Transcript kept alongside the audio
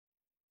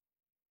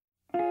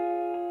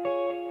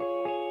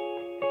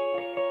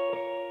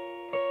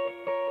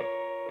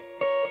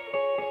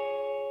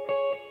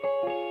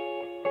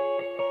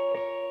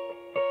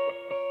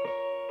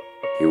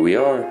Here we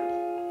are,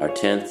 our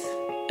 10th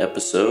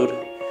episode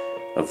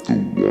of The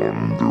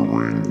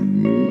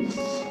Wandering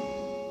Wolf.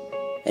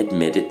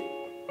 Admit it,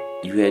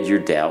 you had your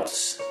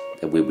doubts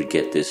that we would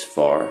get this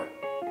far,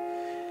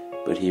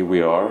 but here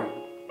we are,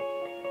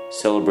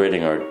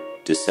 celebrating our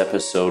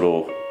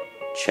disepisodal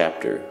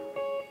chapter,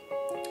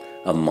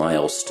 a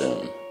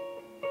milestone.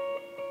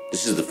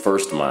 This is the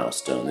first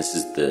milestone. This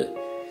is the,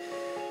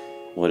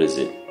 what is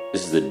it?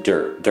 This is the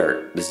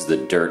dirt. This is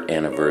the dirt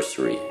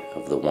anniversary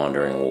of The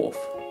Wandering Wolf.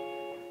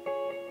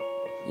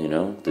 You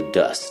know, the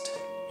dust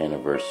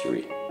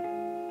anniversary.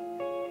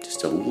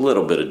 Just a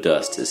little bit of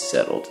dust has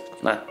settled.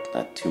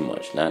 Not too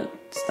much.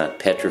 It's not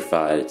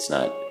petrified. It's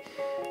not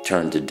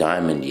turned to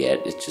diamond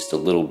yet. It's just a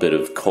little bit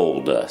of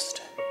coal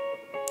dust.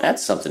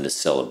 That's something to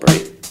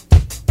celebrate.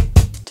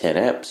 10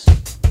 eps.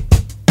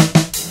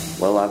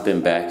 Well, I've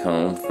been back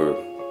home for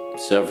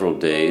several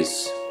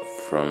days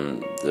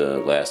from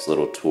the last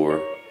little tour.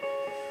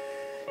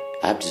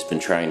 I've just been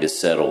trying to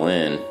settle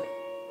in.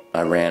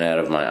 I ran out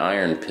of my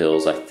iron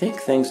pills. I think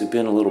things have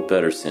been a little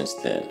better since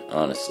then,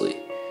 honestly.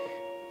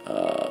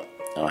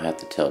 I'll have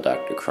to tell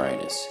Dr.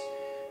 Krinus.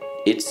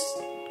 It's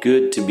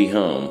good to be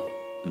home,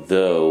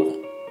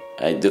 though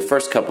the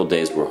first couple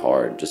days were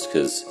hard just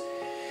because,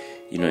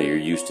 you know, you're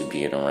used to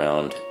being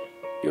around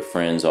your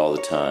friends all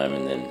the time,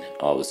 and then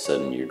all of a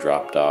sudden you're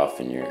dropped off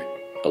and you're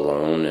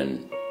alone,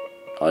 and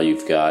all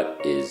you've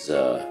got is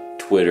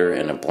Twitter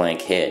and a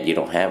blank head. You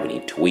don't have any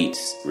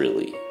tweets,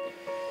 really.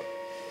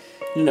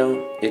 You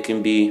know, it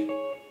can be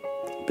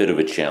a bit of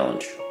a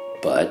challenge,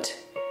 but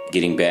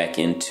getting back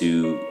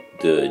into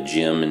the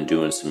gym and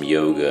doing some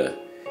yoga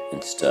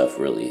and stuff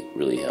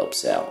really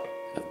helps out.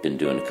 I've been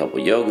doing a couple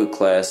yoga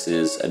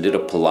classes. I did a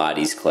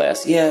Pilates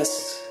class.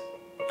 Yes,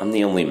 I'm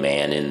the only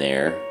man in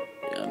there.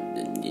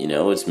 You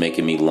know, it's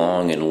making me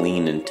long and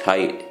lean and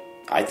tight.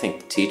 I think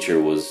the teacher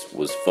was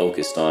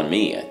focused on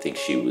me. I think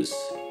she was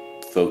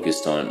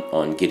focused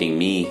on getting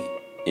me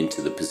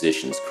into the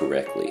positions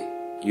correctly.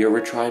 You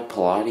ever tried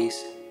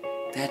Pilates?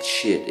 That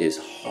shit is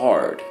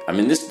hard. I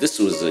mean, this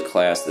was a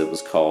class that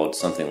was called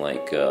something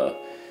like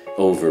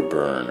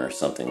Overburn or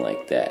something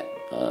like that.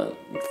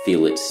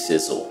 Feel It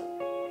Sizzle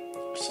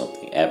or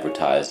something.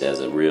 Advertised as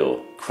a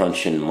real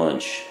crunch and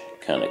munch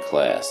kind of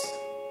class.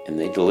 And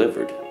they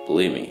delivered,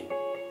 believe me.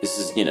 This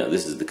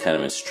is the kind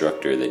of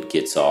instructor that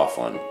gets off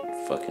on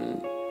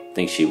fucking... I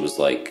think she was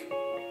like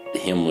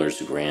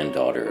Himmler's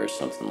granddaughter or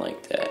something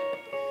like that.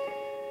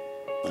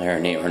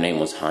 Her name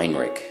was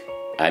Heinrich.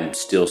 I'm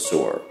still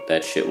sore.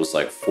 That shit was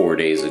like 4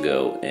 days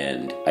ago,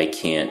 and I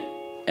can't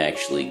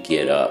actually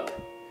get up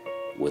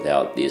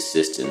without the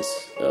assistance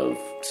of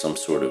some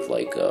sort of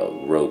like a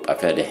rope.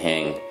 I've had to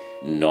hang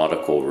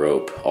nautical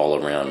rope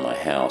all around my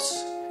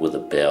house with a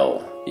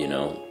bell, you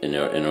know, in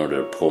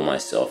order to pull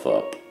myself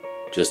up,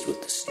 just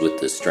with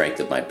the strength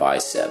of my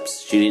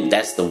biceps.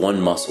 That's the one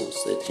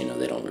muscles that, you know,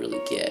 they don't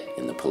really get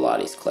in the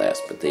Pilates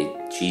class, but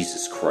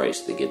Jesus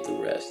Christ, they get the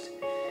rest.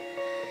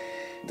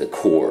 The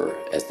core,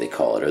 as they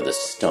call it, or the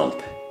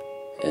stump,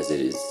 as it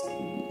is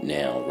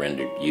now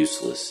rendered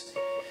useless.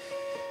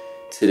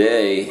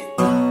 Today,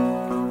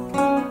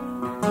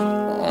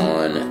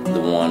 on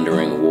The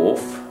Wandering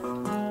Wolf,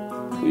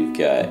 we've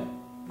got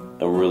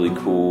a really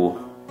cool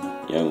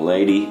young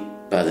lady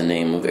by the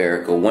name of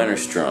Erika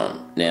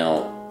Wennerstrom.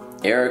 Now,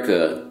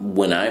 Erika,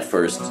 when I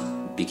first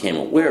became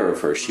aware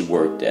of her, she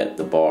worked at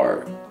the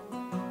bar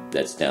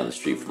that's down the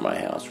street from my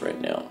house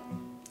right now.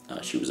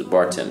 She was a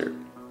bartender.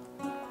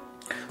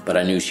 But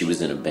I knew she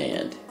was in a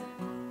band.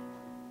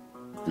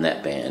 And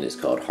that band is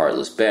called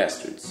Heartless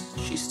Bastards.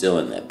 She's still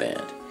in that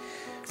band.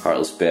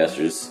 Heartless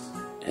Bastards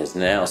has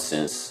now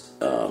since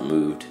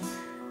moved.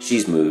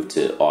 She's moved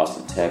to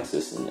Austin,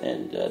 Texas,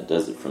 and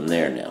does it from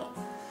there now.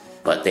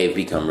 But they've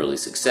become really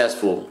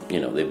successful. You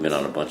know, they've been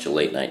on a bunch of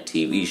late night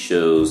TV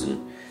shows,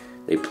 and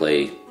they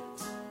play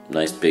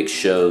nice big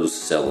shows,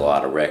 sell a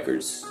lot of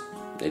records.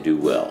 They do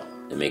well.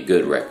 They make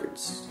good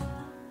records.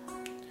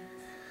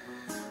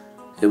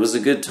 It was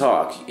a good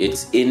talk.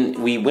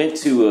 We went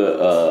to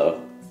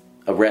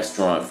a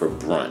restaurant for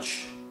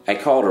brunch. I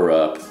called her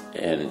up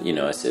and, you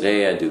know, I said,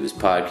 hey, I do this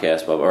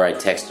podcast, blah, blah, or I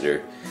texted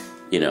her,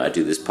 you know, I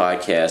do this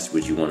podcast,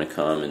 would you want to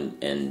come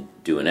and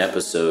do an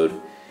episode?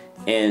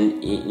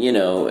 And, you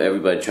know,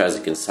 everybody tries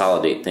to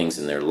consolidate things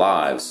in their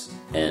lives,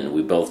 and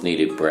we both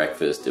needed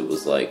breakfast. It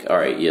was like, all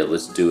right, yeah,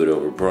 let's do it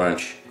over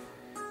brunch.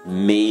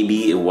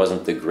 Maybe it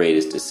wasn't the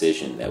greatest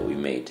decision that we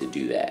made to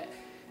do that.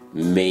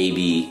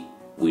 Maybe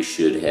we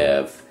should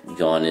have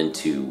gone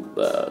into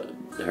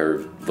her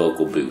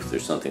vocal booth or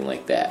something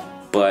like that.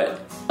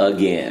 But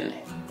again,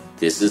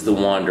 this is the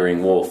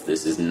Wandering Wolf.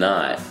 This is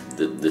not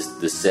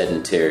the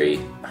sedentary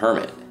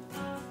hermit.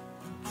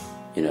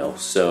 You know,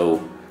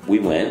 so we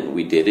went,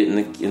 we did it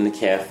in the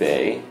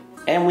cafe,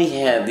 and we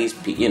had these,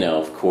 you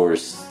know, of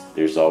course,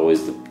 there's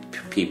always the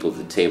people at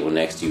the table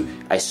next to you.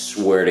 I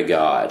swear to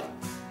God,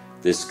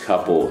 this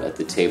couple at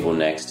the table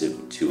next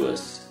to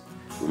us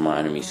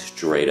reminded me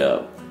straight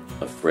up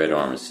of Fred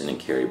Armisen and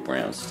Carrie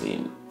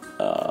Brownstein,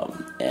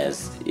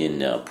 as in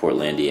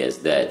Portlandia, as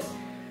that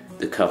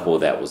the couple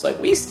that was like,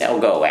 we still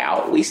go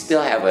out, we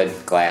still have a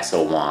glass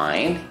of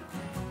wine,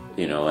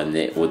 you know. And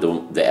with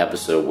the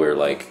episode where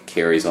like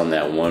Carrie's on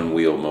that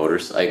one-wheel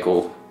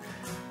motorcycle,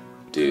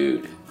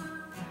 dude,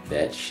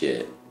 that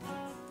shit.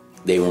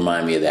 They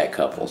remind me of that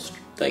couple.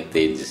 Like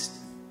we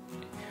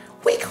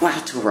go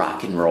out to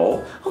rock and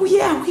roll. Oh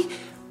yeah,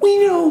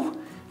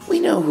 we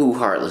know who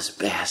Heartless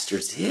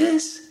Bastards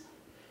is.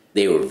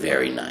 They were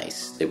very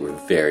nice. They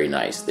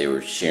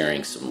were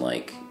sharing some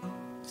like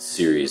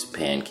serious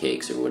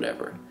pancakes or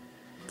whatever.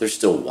 They're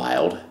still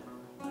wild.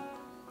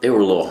 They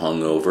were a little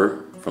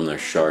hungover from their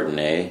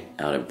Chardonnay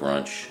out at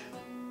brunch.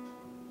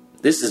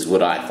 This is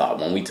what I thought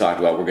when we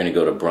talked about we're going to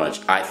go to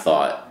brunch. I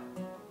thought,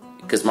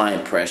 because my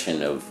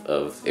impression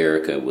of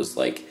Erika was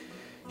like,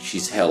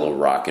 she's hella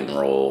rock and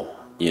roll,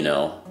 you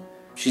know.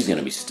 She's going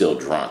to be still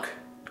drunk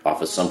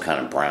off of some kind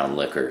of brown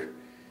liquor.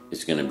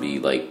 It's going to be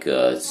like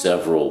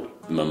several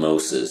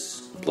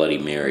mimosas, Bloody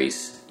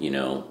Marys, you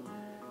know.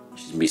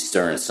 She's going to be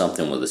stirring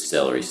something with a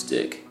celery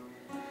stick.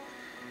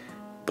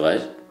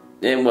 But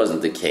it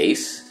wasn't the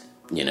case,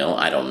 you know.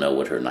 I don't know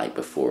what her night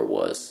before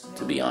was,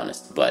 to be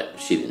honest. But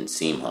she didn't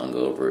seem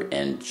hungover,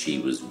 and she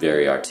was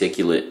very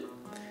articulate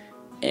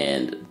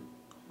and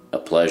a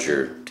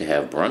pleasure to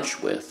have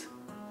brunch with.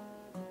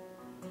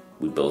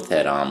 We both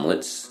had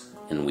omelets,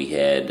 and we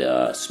had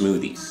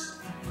smoothies.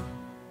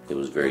 It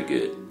was very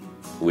good.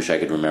 I wish I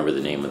could remember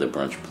the name of the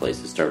brunch place.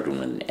 It started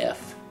with an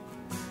F.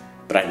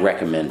 But I'd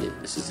recommend it.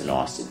 This is in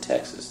Austin,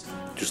 Texas.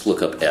 Just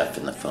look up F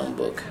in the phone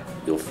book.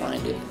 You'll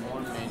find it.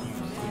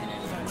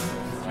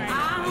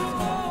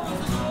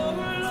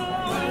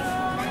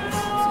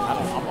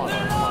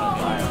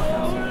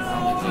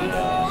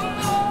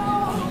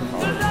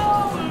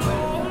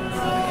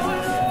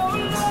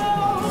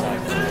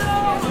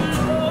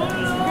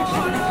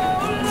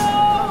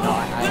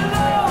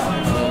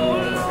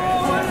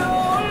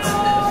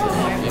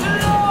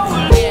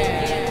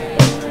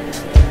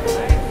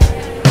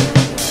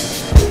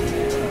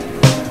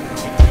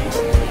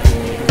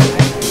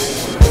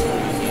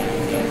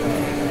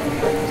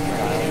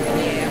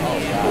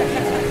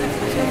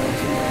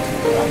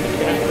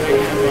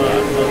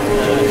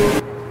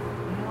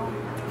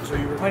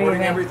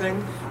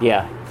 Everything?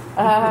 Yeah.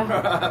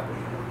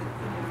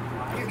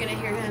 You're going to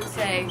hear him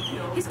say,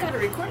 he's got a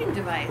recording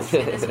device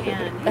in his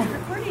hand. He's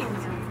recording.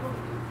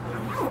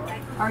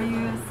 Are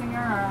you a singer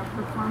or a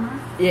performer?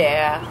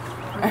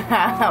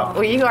 Yeah.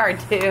 Well, you are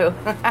too.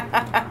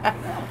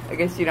 I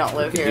guess you don't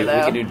live here,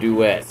 though. We can do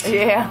duets.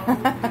 Yeah.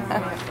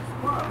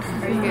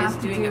 Are you guys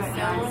doing a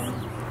film?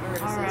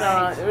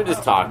 No, we're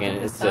just talking.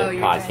 It's a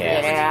podcast.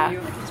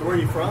 Yeah. So where are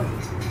you from?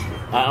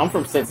 I'm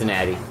from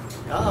Cincinnati.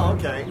 Oh,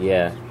 okay.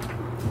 Yeah.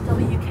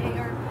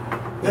 WKR.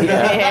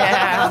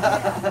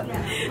 Yeah.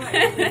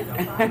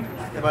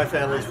 And my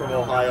family's from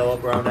Ohio,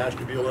 up around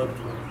Ashtabula.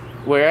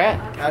 Where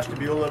at?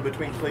 Ashtabula,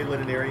 between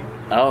Cleveland and Erie.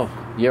 Oh,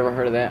 you ever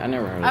heard of that? I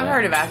never heard of that. I've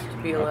heard of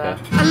Ashtabula.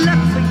 Okay. I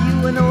left for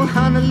you in old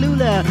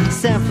Honolulu,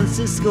 San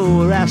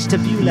Francisco, or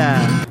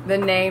Ashtabula. The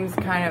names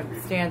kind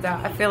of stands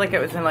out. I feel like it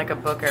was in like a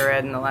book I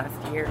read in the last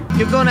year.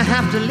 You're gonna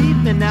have to leave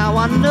me now,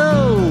 I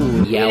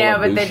know. You know,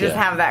 but they just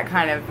have that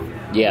kind of...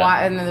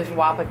 Yeah. And then there's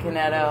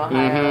Wapakoneta,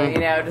 Ohio, you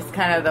know, just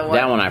kind of the one...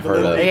 That one I've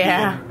heard of.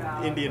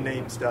 Yeah. Indian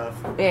name stuff.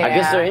 Yeah. I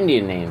guess they're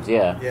Indian names,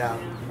 yeah. Yeah.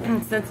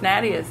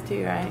 Cincinnati is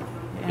too, right?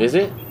 Yeah. Is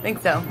it? I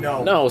think so.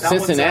 No, that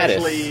Cincinnati.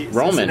 one's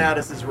Roman. Cincinnati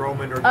is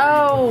Roman. Or Greek.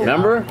 Oh.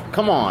 Remember?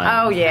 Come on.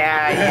 Oh,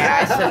 yeah,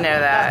 I should know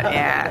that,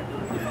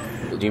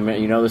 yeah. Do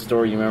you know the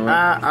story? You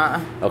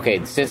remember?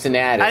 Okay,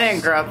 Cincinnati. I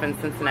didn't grow up in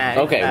Cincinnati.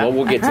 Okay, well,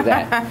 we'll get to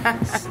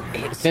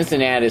that.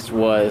 Cincinnati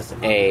was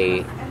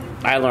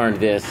I learned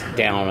this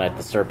down at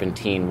the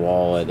Serpentine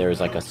Wall. There's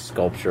like a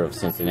sculpture of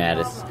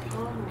Cincinnati,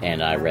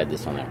 and I read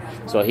this on there.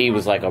 So he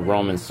was like a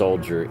Roman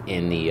soldier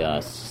in the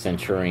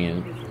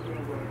centurion,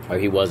 or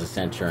he was a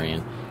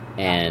centurion,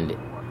 and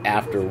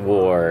after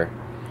war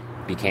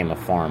became a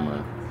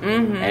farmer.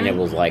 Mm-hmm. And it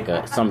was like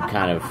some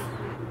kind of,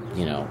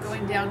 you know...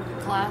 Going down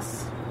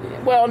class?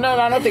 Well, no,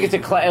 I don't think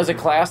it was a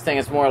class thing.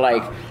 It's more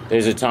like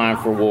there's a time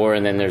for war,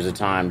 and then there's a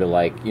time to,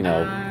 like, you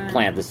know,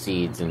 plant the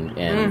seeds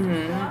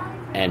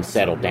and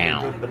settle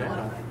down.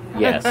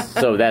 Yes,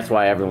 so that's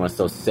why everyone's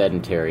so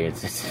sedentary in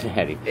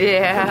Cincinnati.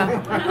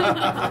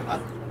 Yeah.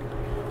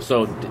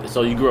 So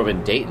you grew up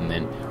in Dayton,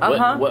 then?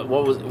 What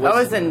was? I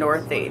was in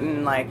North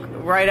Dayton, like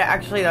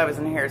actually I was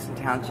in Harrison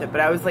Township,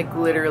 but I was like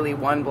literally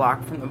 1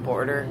 block from the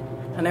border,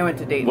 and I went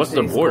to Dayton. What's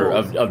City the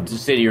border schools. of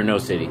city or no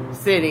city?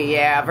 City,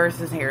 yeah,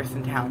 versus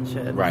Harrison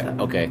Township. Right. So,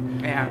 Okay.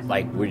 Yeah.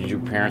 Like, were your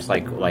parents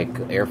like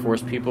Air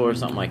Force people or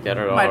something like that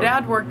at all? My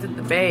dad worked at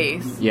the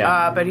base.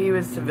 Yeah. But he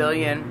was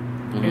civilian.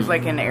 Mm-hmm. He was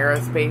like in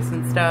aerospace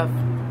and stuff,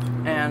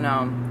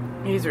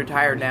 and he's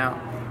retired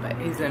now, but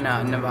he's in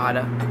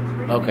Nevada.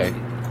 Okay.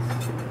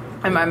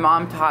 And my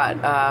mom taught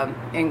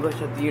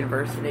English at the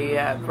university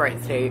at Wright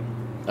State.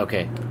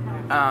 Okay.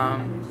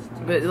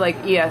 But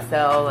like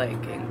ESL,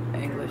 like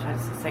English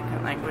as a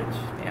second language.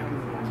 Yeah.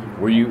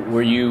 Were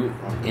you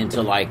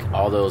into like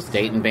all those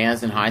Dayton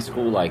bands in high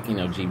school, like, you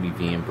know,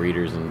 GBV and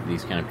Breeders and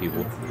these kind of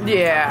people?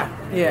 Yeah.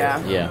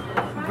 Yeah.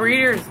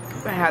 Breeders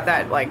had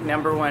that like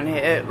number one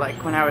hit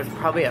like when I was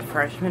probably a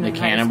freshman in high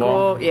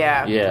Cannonball? school.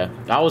 Yeah. Yeah.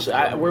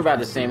 We're about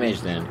the same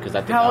age then. Cause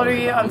I think How old are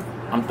you?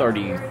 I'm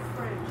 30,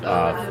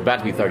 about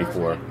to be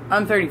 34.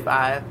 I'm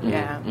 35,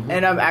 yeah.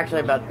 And I'm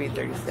actually about to be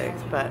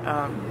 36,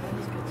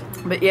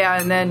 but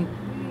yeah, and then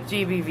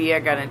GBV I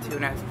got into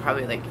when I was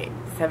probably like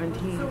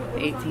 17,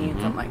 18,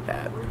 something like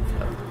that.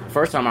 So.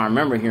 First time I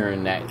remember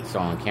hearing that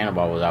song,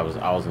 Cannonball, was I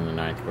was in the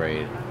 9th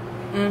grade.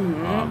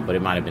 But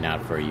it might have been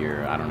out for a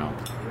year. I don't know.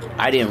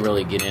 I didn't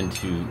really get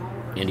into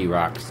indie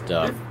rock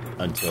stuff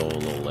until a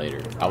little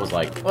later. I was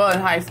like... Well, in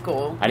high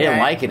school. I didn't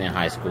like it in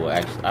high school,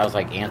 actually. I was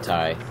like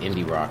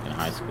anti-indie rock in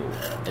high school.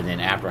 And then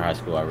after high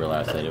school, I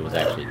realized that it was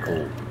actually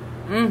cool.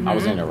 I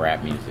was into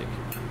rap music.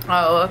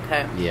 Oh,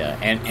 okay. Yeah,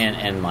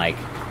 and like,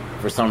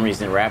 for some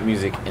reason, rap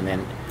music, and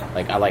then,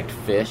 like, I liked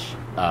Fish.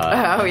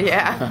 Oh,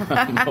 yeah.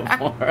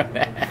 Before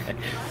that.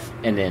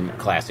 And then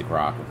classic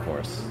rock, of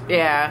course.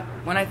 Yeah.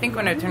 When I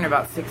turned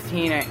about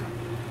 16, I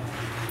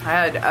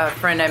had a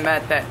friend I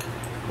met that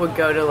would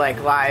go to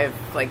like live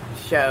like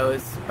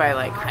shows by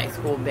like high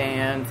school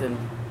bands and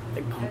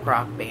like punk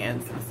rock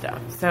bands and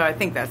stuff. So I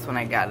think that's when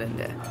I got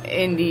into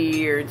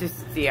indie or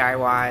just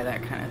DIY,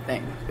 that kind of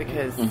thing.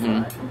 Because,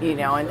 you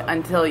know,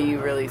 until you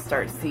really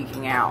start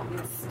seeking out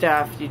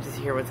stuff, you just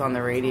hear what's on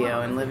the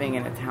radio. And living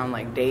in a town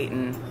like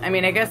Dayton, I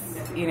mean, I guess,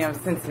 you know,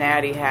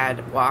 Cincinnati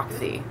had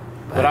Waxy.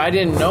 But I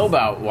didn't know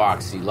about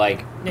Waxy.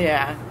 Like,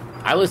 yeah.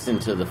 I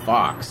listened to the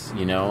Fox,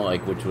 you know,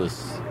 like, which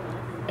was,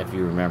 if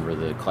you remember,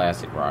 the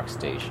classic rock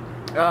station.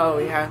 Oh,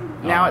 yeah.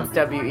 Now it's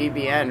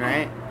WEBN,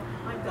 right?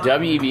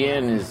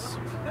 WEBN is,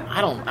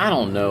 I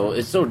don't know.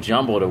 It's so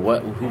jumbled of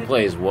who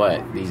plays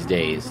what these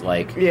days.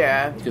 Like,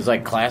 yeah. Because,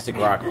 like, classic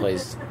rock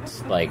plays,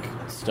 like,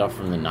 stuff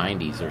from the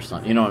 90s or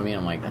something. You know what I mean?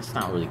 I'm like, that's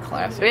not really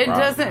classic rock. It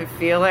doesn't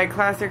feel like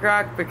classic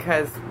rock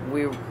because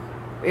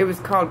it was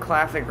called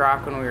classic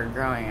rock when we were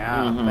growing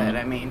up, but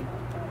I mean,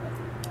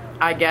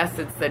 I guess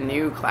it's the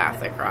new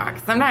classic rock.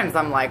 Sometimes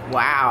I'm like,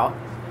 wow,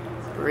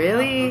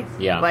 really?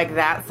 Yeah. Like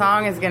that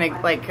song is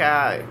gonna, like,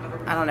 I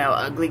don't know,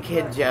 Ugly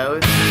Kid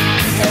Joe's.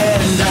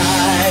 And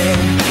I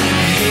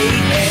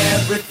hate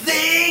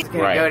everything. It's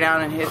gonna go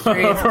down in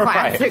history as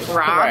classic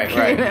rock,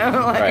 right. You know?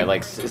 Like,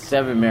 like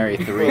 7 Mary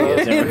 3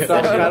 is everything.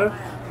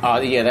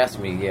 Oh, yeah, that's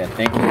me. Yeah,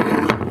 thank you.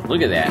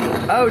 Look at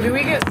that. Oh, do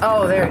we get...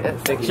 Oh, there it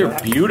is. These are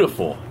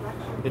beautiful.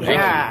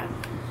 Yeah.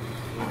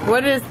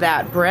 What is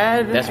that?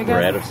 Bread? That's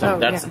bread or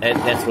something.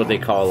 That's what they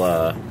call...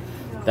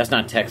 that's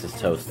not Texas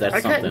toast. That's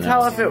something else. I couldn't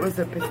tell if it was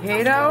a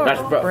potato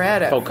or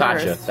bread at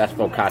focaccia. first. That's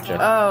focaccia.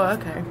 Oh,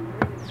 okay.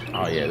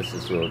 Oh, yeah, this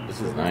is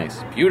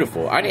nice.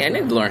 Beautiful. I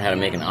need to learn how to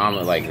make an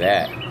omelet like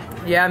that.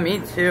 Yeah, me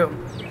too.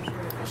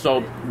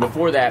 So,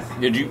 before that,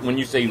 when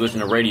you say you listen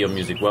to radio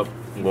music, what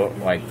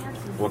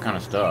kind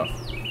of stuff?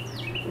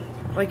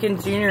 Like in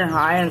junior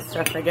high and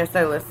stuff, I guess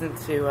I listened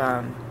to,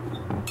 I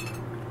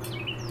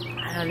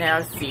don't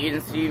know,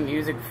 C&C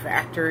Music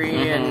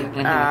Factory and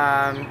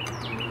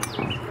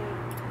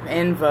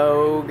In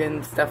Vogue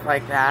and stuff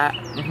like that.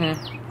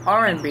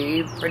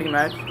 R&B, pretty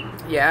much.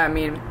 Yeah, I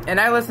mean, and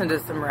I listened to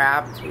some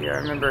rap too. I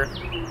remember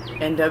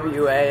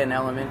NWA in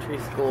elementary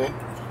school.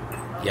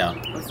 Yeah.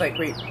 It was like,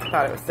 we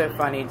thought it was so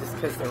funny just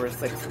because there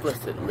was like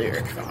explicit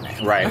lyrics on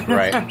it. Right.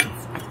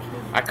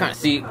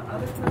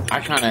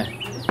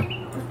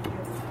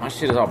 My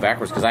shit is all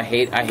backwards because I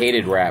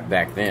hated rap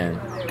back then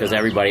because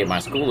everybody at my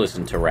school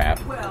listened to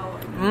rap,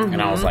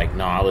 and I was like,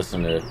 no, I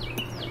listen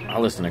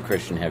to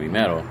Christian heavy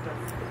metal.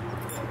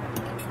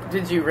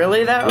 Did you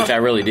really though? Which I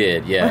really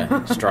did,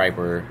 yeah.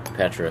 Striper,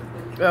 Petra.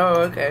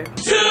 Oh, okay.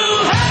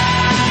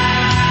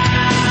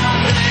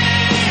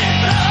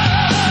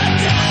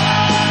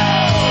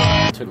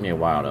 It took me a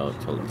while though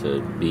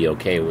to be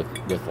okay with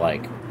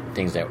like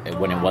things that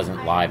when it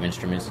wasn't live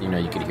instruments, you know,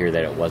 you could hear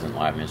that it wasn't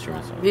live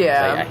instruments.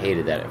 Yeah. I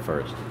hated that at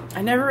first.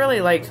 I never really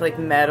liked like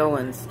metal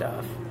and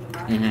stuff.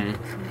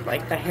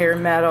 Like the hair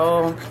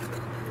metal.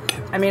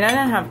 I mean, I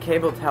didn't have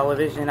cable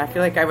television. I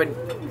feel like I would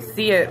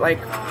see it like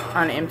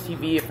on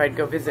MTV if I'd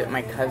go visit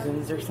my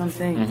cousins or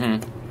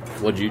something.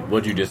 What'd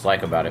you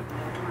dislike about it?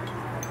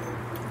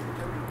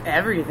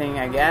 Everything,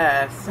 I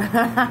guess.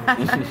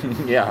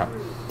 Yeah.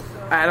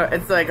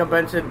 It's like a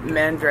bunch of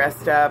men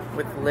dressed up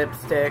with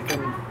lipstick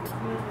and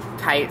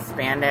tight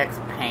spandex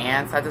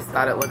pants. I just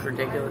thought it looked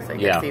ridiculous, I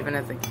guess, even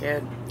as a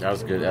kid. That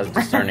was good. That was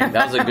discerning.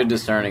 That was a good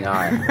discerning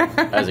eye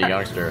as a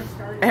youngster.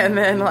 And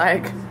then,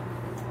 like,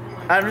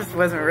 I just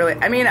wasn't really...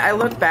 I mean, I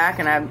look back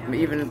and I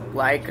even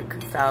like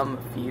some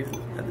few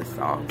of the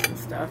songs and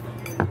stuff.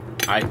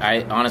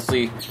 I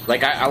honestly,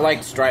 like, I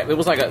liked Stripe. It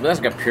was like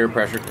a peer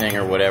pressure thing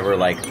or whatever.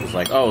 Like, it was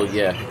like, oh,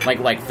 yeah.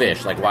 Like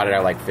Fish. Like, why did I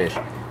like Fish?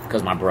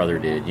 Because my brother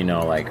did, you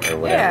know, like, or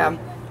whatever.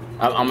 Yeah.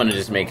 I'm going to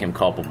just make him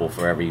culpable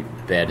for every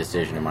bad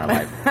decision in my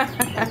life.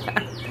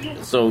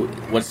 So,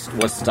 what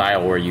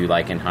style were you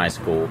like in high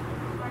school?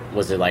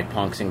 Was it like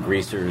punks and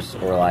greasers,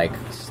 or like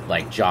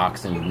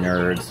jocks and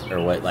nerds,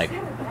 or what? Like,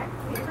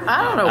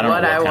 I don't know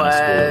what kind of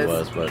school it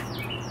was, but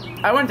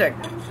I went to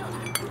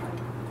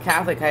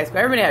Catholic high school.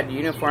 Everybody had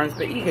uniforms,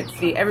 but you could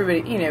see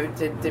everybody, you know,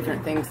 did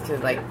different things to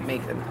like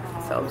make them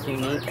themselves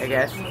unique, I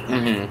guess.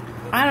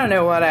 Mm-hmm. I don't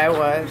know what I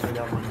was.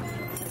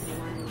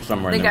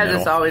 Somewhere I think in the I middle.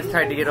 just always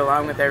tried to get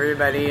along with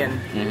everybody, and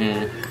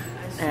Mm-hmm.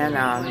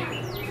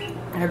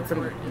 I had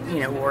some,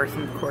 wore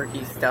some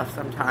quirky stuff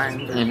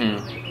sometimes.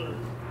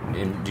 Mm-hmm.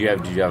 And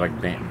did you have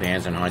like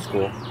bands in high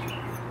school?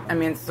 I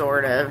mean,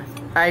 sort of.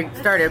 I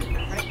started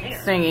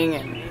singing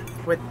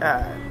and with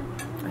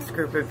this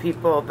group of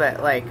people,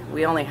 but like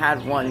we only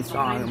had one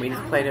song and we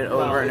just played it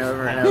over and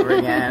over and over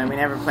again, and we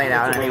never played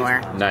out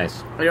anywhere.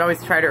 Nice. We'd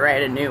always try to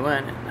write a new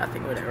one and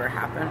nothing would ever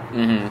happen.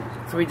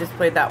 Mm-hmm. So we just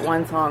played that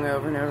one song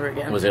over and over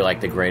again. Was it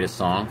like the greatest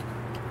song?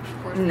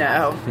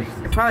 No.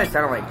 It probably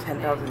sounded like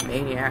 10,000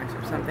 Maniacs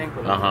or something.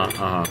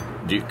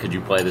 Could you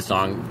play the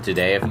song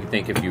today if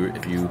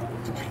you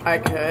I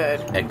could.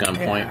 at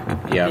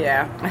gunpoint?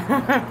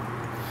 Yeah.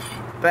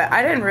 But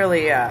I didn't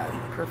really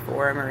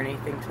perform or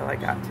anything till I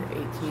got to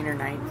 18 or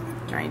 19.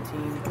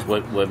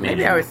 What made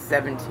Maybe you, I was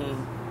 17.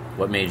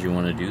 What made you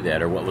want to do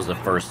that, or what was the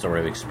first sort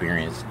of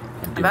experience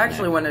of doing I've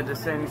actually that? wanted to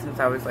sing since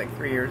I was like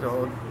 3 years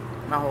old,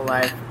 my whole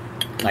life.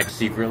 Like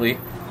secretly?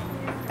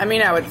 I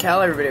mean, I would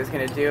tell everybody I was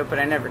going to do it, but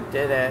I never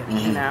did it,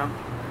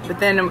 But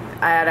then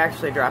I had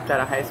actually dropped out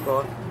of high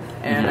school,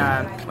 and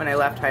when I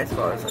left high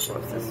school, I was like,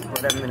 well, this is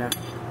what I'm going to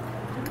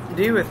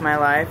do with my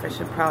life. I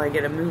should probably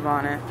get a move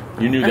on it.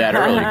 You knew that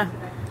early?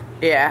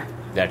 Yeah.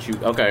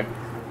 Okay.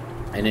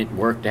 And it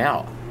worked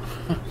out.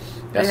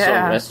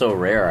 That's so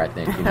rare, I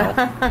think,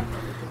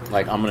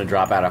 Like, I'm going to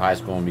drop out of high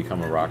school and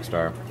become a rock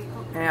star.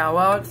 Yeah,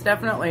 well, it's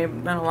definitely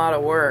been a lot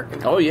of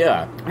work. Oh,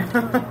 yeah.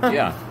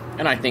 Yeah.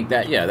 And I think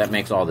that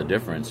makes all the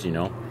difference, You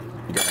got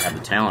to have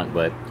the talent,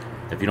 but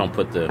if you don't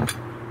put the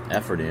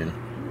effort in,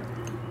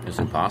 it's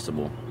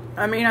impossible.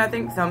 I mean, I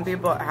think some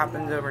people it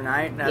happens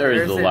overnight. And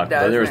There's the luck.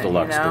 There's the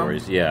luck doesn't,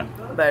 stories, yeah.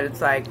 But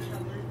it's like,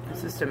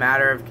 it's just a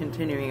matter of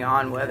continuing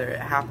on, whether it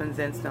happens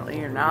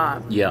instantly or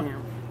not. Yeah.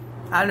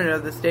 I don't know,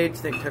 the stage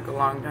thing took a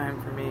long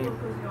time for me.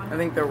 I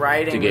think the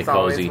writing get was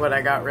always cozy. what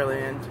I got really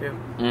into.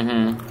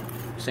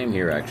 Mm-hmm. Same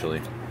here,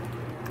 actually.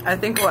 I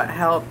think what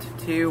helped,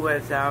 too,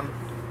 was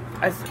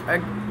I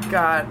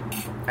got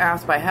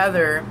asked by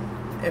Heather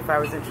if I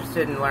was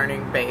interested in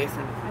learning bass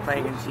and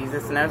playing in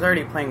Jesus, and I was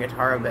already playing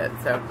guitar a bit,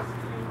 so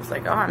it's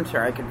like, oh, I'm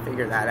sure I could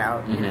figure that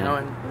out, and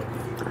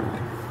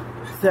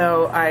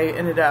so I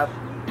ended up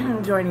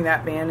joining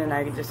that band, and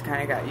I just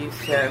kind of got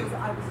used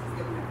to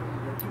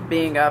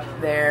being up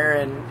there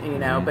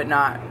and, but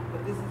not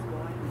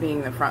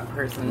being the front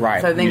person.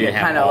 Right. So I think You it didn't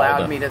have kind of all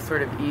allowed the- me to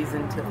sort of ease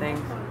into things.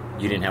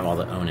 You didn't have all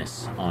the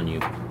onus on you.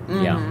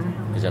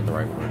 Yeah. Is that the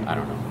right word? I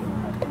don't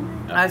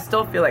know. I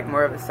still feel like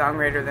more of a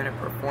songwriter than a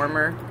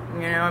performer.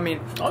 I mean,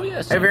 Oh,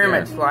 yeah. I very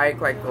much like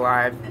the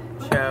live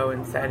show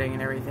and setting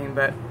and everything,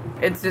 but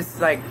it's just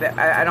like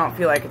I don't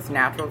feel like it's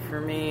natural for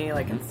me.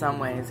 Like in some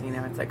ways,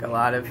 it's like a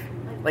lot of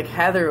like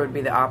Heather would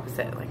be the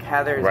opposite. Like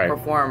Heather's a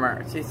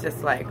performer. She's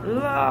just like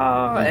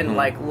and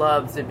like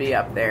loves to be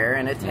up there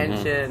and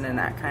attention and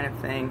that kind of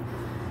thing.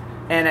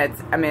 And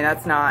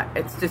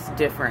it's just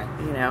different,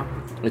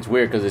 It's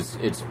weird because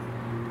it's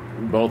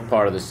both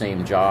part of the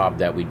same job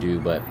that we do,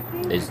 but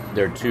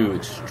they're two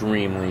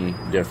extremely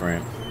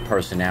different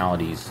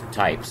personalities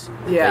types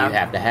that you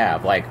have to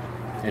have. Like,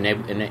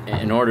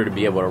 in order to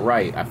be able to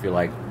write, I feel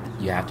like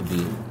you have to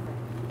be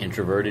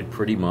introverted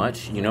pretty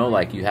much.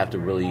 Like you have to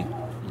really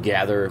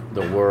gather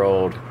the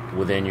world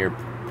within your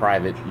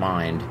private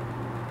mind,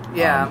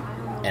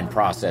 and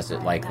process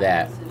it like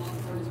that.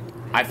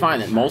 I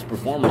find that most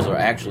performers are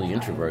actually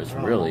introverts.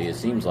 Really, it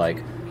seems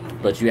like,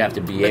 but you have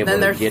to be able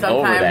to get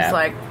over that. Then there's sometimes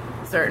like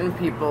certain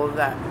people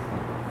that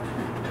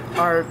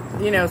are,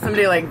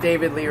 somebody like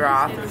David Lee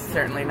Roth is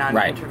certainly not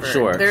an introvert.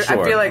 Sure.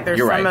 I feel like there's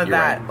You're some right, of you're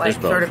that right. like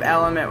There's sort both. of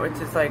element, which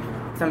is like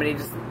somebody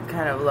just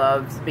kind of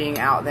loves being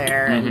out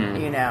there,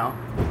 and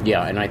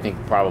Yeah, and I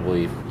think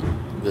probably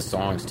the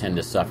songs tend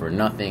to suffer.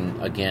 Nothing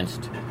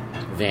against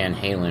Van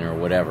Halen or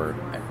whatever,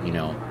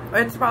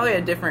 It's probably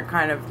a different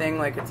kind of thing.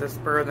 Like it's a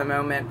spur of the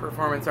moment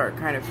performance art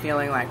kind of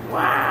feeling, like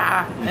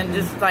wow, and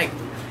just like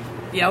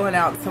yelling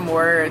out some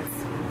words.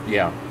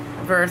 Yeah.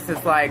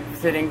 Versus like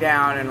sitting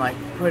down and like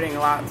putting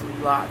lots of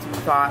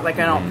thought. Like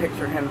I don't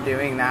picture him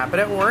doing that, but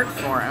it works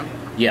for him.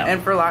 Yeah.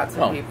 And for lots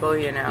of people,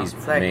 He's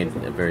it's like, made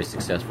a very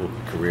successful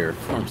career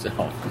for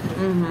himself.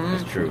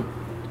 That's true.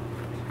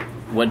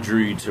 What drew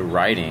you to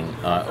writing,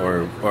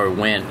 or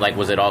when? Like,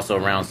 was it also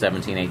around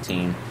 17,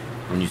 18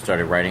 when you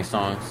started writing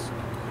songs?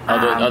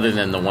 Other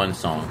than the one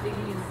song.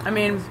 I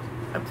mean,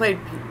 I played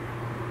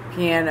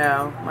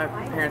piano. My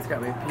parents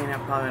got me a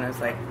piano probably when I was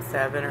like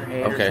 7 or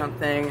 8 or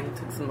something, and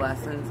took some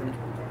lessons. And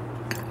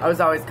I was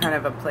always kind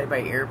of a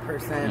play-by-ear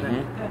person,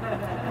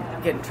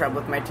 and get in trouble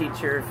with my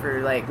teacher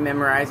for like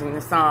memorizing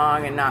the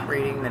song and not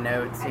reading the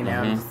notes.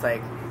 Just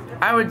like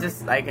I would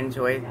just like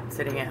enjoy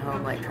sitting at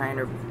home, like trying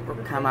to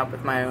come up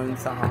with my own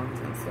songs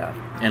and stuff.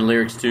 And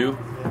lyrics too?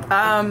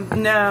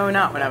 No,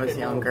 not when I was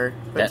younger.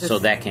 But So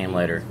that came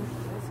later.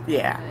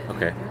 Yeah.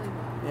 Okay.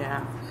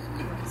 Yeah.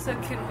 So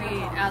can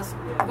we ask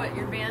what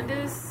your band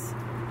is?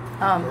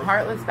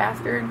 Heartless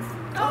Bastards.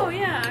 Oh,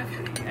 yeah.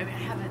 I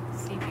haven't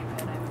seen you,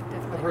 but I've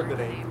definitely I've heard the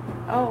name. name.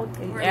 Oh,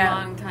 okay. We're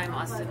long-time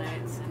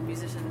Austinites and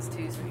musicians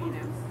too, so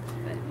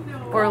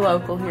But we're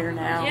local here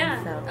now.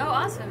 Yeah. So. Oh,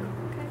 awesome.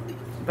 Okay.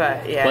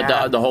 But yeah.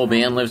 But the whole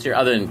band lives here,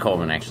 other than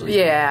Coleman, actually.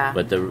 Yeah.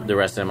 But the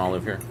rest of them all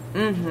live here.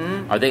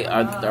 Mm-hmm.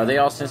 Are they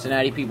all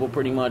Cincinnati people,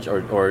 pretty much,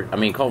 or I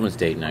mean, Coleman's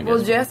Dayton, I guess.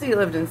 Well, Jesse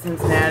lived in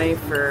Cincinnati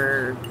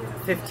for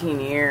 15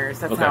 years.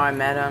 That's how I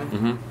met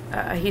him.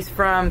 Mm-hmm. He's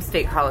from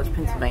State College,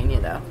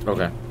 Pennsylvania, though.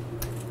 Okay.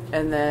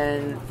 And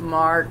then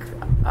Mark,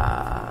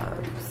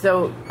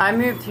 so I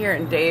moved here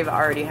and Dave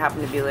already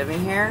happened to be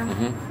living here,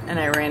 and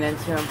I ran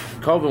into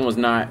him. Coleman was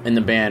not in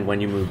the band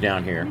when you moved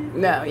down here.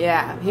 No,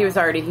 yeah. He was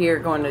already here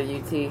going to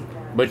UT.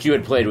 But you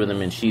had played with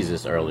him in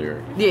Jesus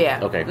earlier.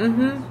 Yeah. Okay.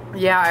 Mm-hmm.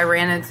 Yeah, I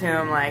ran into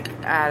him, like,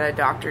 at a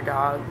Dr.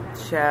 Dog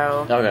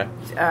show. Okay.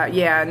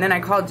 Yeah, and then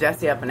I called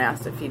Jesse up and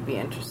asked if he'd be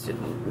interested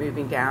in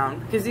moving down.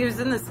 Because he was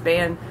in this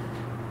band,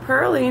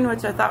 Pearline,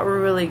 which I thought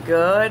were really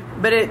good.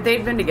 But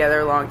they'd been together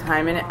a long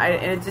time, and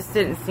it just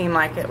didn't seem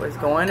like it was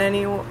going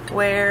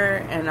anywhere.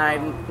 And I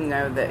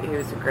know that he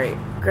was a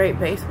great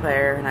bass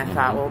player. And I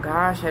thought, well,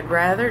 gosh, I'd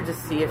rather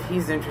just see if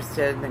he's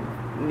interested than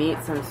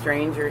meet some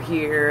stranger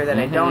here that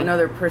I don't know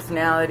their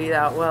personality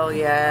that well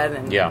yet.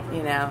 And,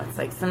 you know, it's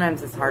like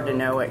sometimes it's hard to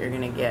know what you're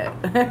going to get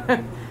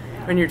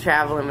when you're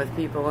traveling with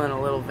people in a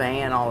little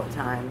van all the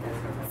time.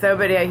 So,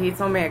 but yeah, he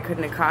told me I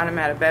couldn't have caught him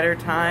at a better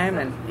time,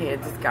 and he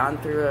had just gone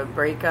through a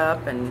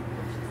breakup, and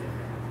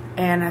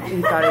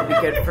he thought it'd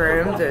be good for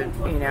him to,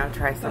 you know,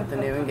 try something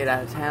new and get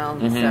out of town.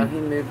 So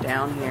he moved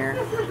down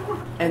here.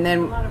 And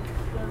then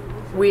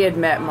we had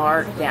met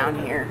Mark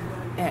down here,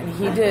 and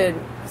he did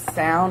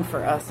sound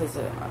for us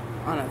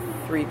on a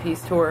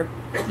 3-piece tour.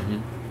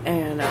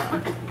 And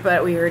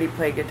but we heard he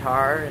played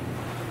guitar,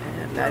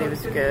 and that he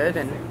was good,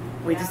 and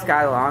we just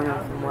got along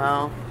with him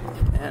well.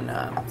 And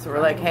so we're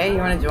like, hey, you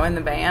want to join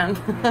the band?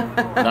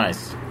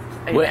 Nice.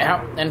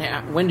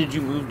 When did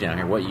you move down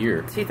here? What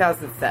year?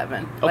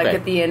 2007. Okay. Like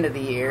at the end of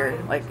the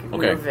year, like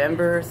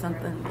November or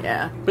something.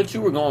 Yeah. But you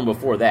were going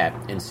before that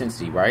in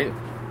Cincy, right?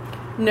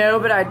 No,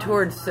 but I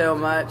toured so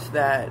much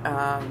that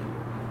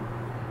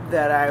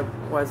that I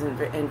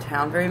wasn't in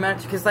town very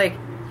much. Because, like,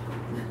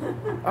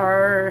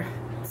 our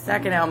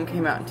second album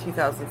came out in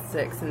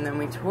 2006, and then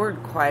we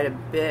toured quite a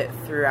bit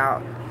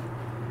throughout.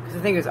 I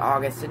think it was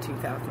August of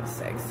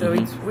 2006. So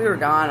we were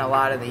gone a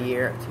lot of the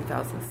year of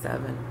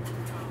 2007.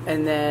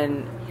 And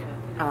then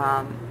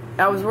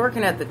I was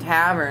working at the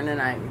tavern,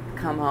 and I'd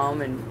come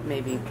home and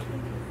maybe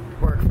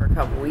work for a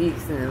couple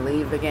weeks and then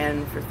leave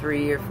again for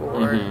 3 or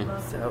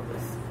 4. So it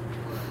was,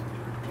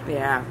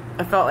 yeah,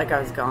 I felt like I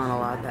was gone a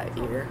lot that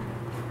year.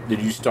 Do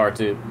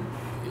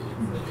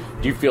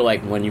you feel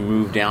like when you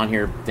moved down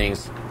here,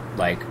 things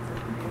like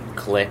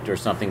clicked or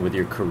something with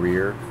your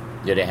career?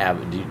 Did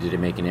it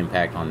make an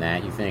impact on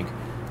that, you think?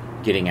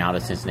 Getting out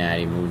of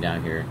Cincinnati, moving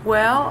down here?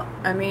 Well,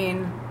 I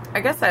mean, I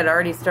guess I'd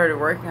already started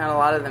working on a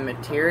lot of the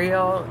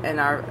material, and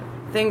our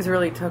things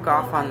really took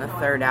off on the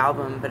third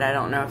album, but I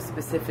don't know if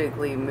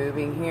specifically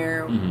moving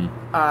here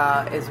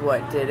is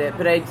what did it.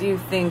 But I do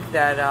think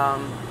that,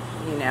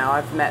 you know,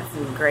 I've met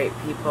some great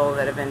people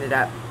that have ended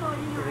up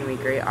giving me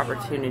great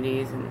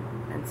opportunities and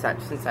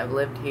such since I've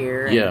lived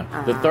here.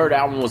 Yeah. The third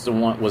album was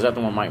that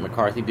the one Mike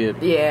McCarthy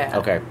did? Yeah.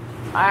 Okay.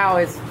 I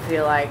always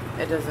feel like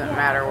it doesn't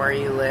matter where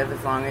you live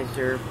as long as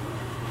you're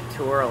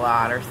tour a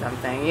lot or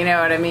something. You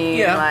know what I mean?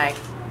 Yeah. Like,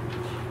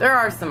 there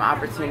are some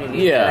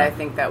opportunities that I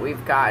think that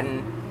we've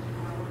gotten.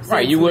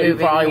 Right, you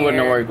probably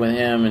wouldn't have worked with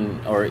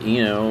him, or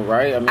you know,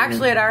 right? I mean,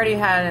 actually, I'd already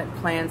had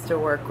plans to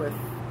work with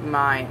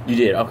Mike. You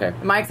did, okay.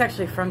 Mike's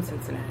actually from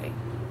Cincinnati.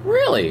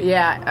 Really?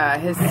 Yeah,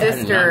 his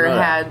sister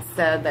had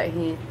said that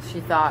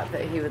she thought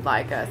that he would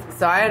like us.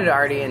 So I had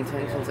already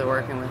intentions of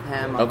working with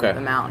him on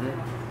the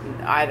mountain.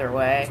 Either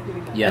way.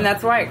 Yeah. And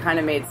that's why it kind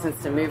of made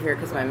sense to move here,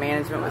 because my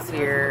management was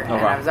here, and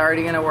I was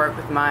already going to work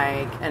with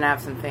Mike and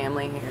have some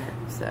family here.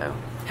 So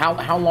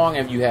how long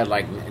have you had,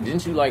 like,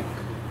 didn't you, like,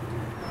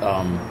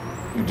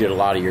 you did a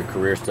lot of your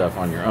career stuff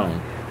on your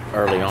own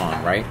early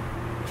on, right?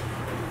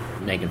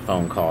 Making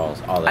phone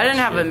calls, all that. I didn't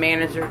have a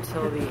manager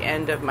till the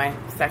end of my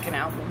second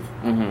album.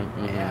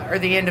 Yeah, or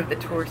the end of the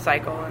tour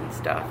cycle and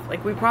stuff.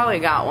 Like, we probably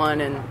got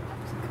one in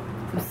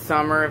the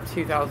summer of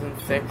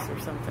 2006 or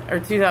something, or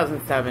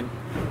 2007.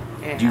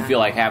 Yeah. Do you feel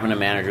like having a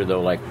manager,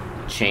 though, like,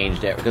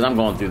 changed it? Because I'm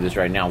going through this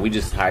right now. We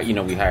just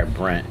hired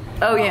Brent.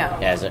 Oh, yeah.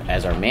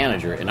 As our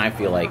manager, and I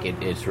feel like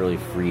it's really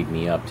freed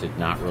me up to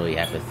not really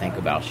have to think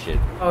about shit.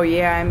 Oh,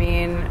 yeah. I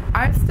mean,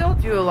 I still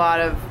do a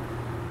lot of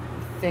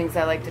things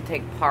I like to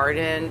take part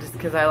in, just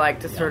because I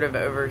like to sort of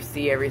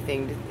oversee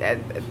everything,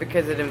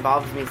 because it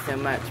involves me so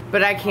much.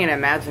 But I can't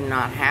imagine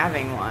not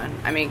having one.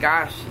 I mean,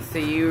 gosh, so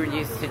you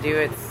used to do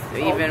it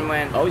even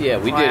when... Oh, yeah,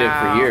 we did it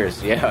for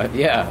years. Yeah.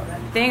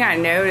 The thing I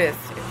noticed,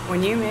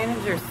 when you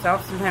manage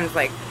yourself, sometimes,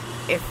 like,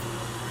 if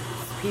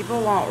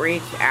people won't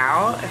reach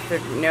out, if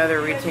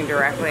they're reaching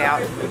directly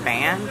out to the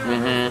band,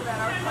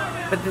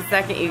 but the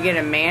second you get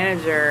a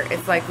manager,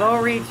 it's like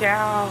they'll reach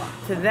out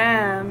to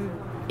them,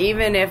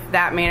 even if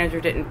that manager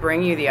didn't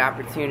bring you the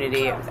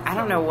opportunity. I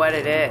don't know what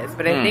it is,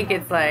 but I think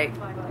it's like...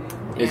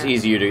 It's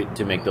easier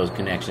to make those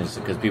connections,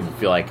 because people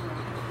feel like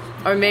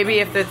Or maybe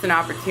if it's an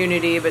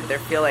opportunity, but there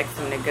feel like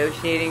some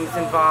negotiating's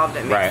involved,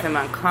 it makes them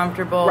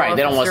uncomfortable. Right,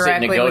 they don't want to sit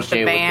and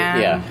negotiate with the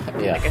band.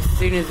 Yeah. Like as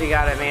soon as we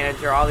got a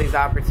manager, all these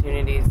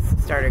opportunities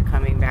started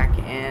coming back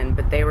in,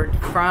 but they were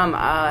from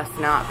us,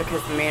 not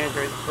because the manager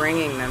was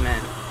bringing them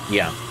in.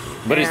 Yeah,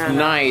 but it's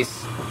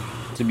nice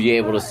to be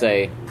able to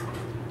say,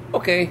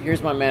 okay,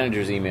 here's my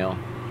manager's email,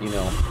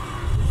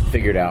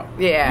 figure it out.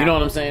 Yeah. You know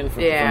what I'm saying?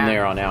 From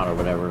there on out or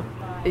whatever.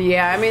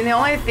 Yeah, I mean, the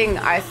only thing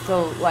I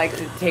still like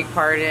to take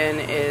part in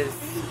is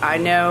I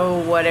know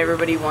what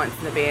everybody wants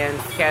in the band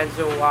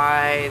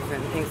schedule-wise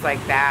and things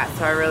like that,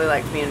 so I really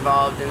like to be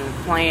involved in the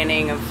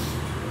planning of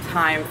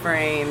time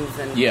frames.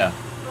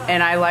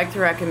 And I like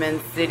to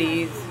recommend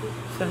cities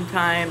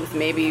sometimes.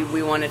 Maybe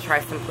we want to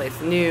try someplace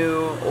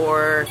new,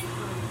 or...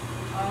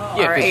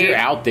 Yeah, because you're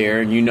out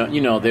there, and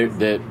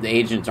the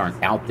agents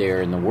aren't out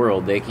there in the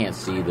world. They can't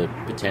see the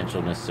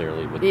potential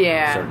necessarily with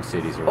certain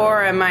cities.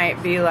 Or it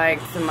might be like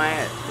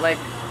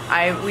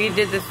we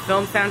did this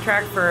film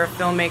soundtrack for a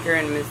filmmaker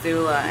in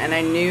Missoula, and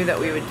I knew that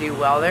we would do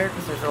well there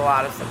because there's a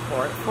lot of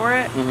support for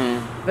it.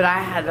 Mm-hmm. But I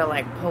had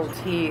to pull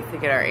teeth to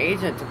get our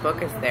agent to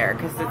book us there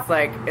because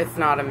it's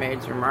not a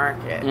major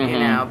market,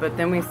 But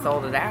then we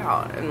sold it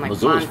out in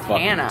Missoula's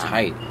Montana. Fucking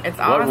tight. It's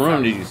awesome. What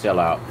room did you sell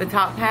out? The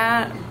Top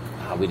Hat.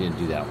 We didn't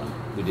do that one.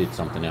 We did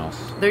something else.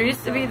 There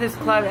used to be this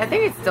club, I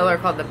think it's still there,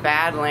 called the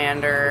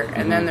Badlander,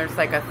 and then there's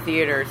a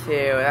theater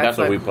too. That's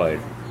what we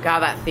played. God,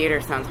 that theater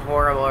sounds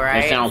horrible,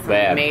 right? It sounds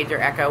bad. Major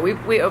echo.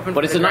 We opened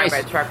but for the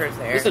Drive-By Truckers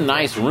there. It's a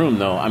nice room,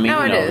 though. I mean,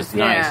 it's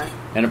nice. Yeah.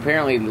 And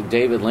apparently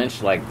David Lynch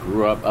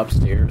grew up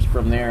upstairs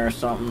from there or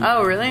something.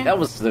 Oh, really? That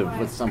was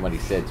what somebody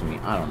said to me.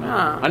 I don't know.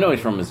 Huh. I know he's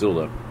from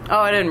Missoula. Oh,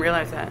 I didn't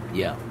realize that.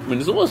 Yeah.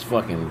 Missoula's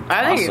fucking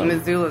I think awesome.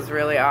 Missoula's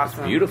really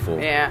awesome. It's beautiful.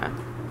 Yeah.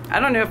 I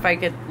don't know if I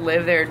could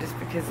live there just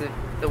because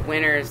the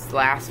winters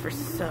last for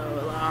so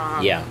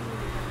long. Yeah.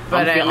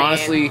 But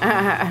honestly,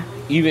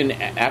 even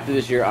after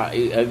this year,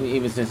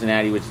 even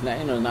Cincinnati, which is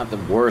not the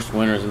worst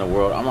winters in the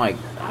world, I'm like,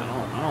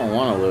 I don't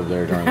want to live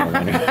there during the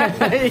winter.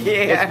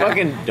 It's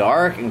fucking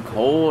dark and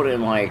cold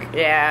and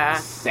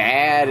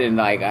sad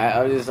and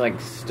I was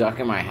just stuck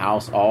in my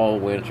house all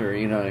winter,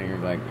 and you're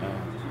like.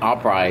 I'll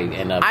probably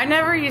end up. I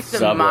never used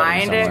to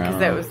mind it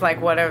because it was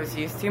what I was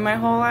used to my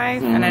whole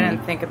life, and I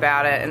didn't think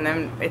about it. And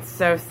then it's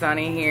so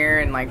sunny here,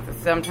 and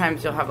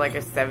sometimes you'll have a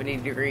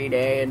 70-degree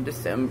day in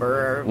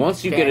December.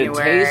 Once you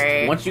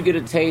January. get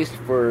a taste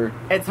for,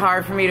 it's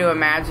hard for me to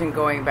imagine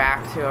going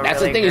back to a.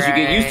 That's really the thing gray. is you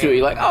get used to it.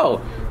 You're like, oh.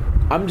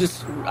 I'm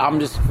just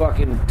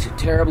fucking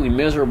terribly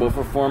miserable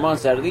for 4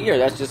 months out of the year.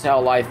 That's just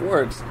how life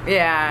works.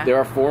 Yeah. There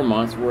are 4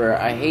 months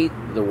where I hate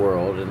the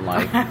world and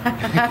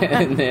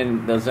and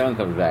then the sun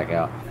comes back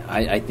out.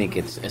 I think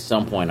it's at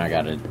some point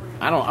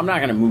I'm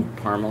not gonna move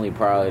permanently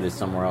probably to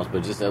somewhere else,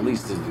 but just at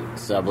least to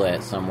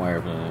sublet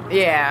somewhere.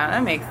 Yeah,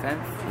 that makes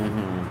sense.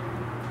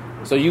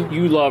 Mm-hmm. So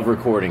you love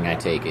recording, I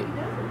take it.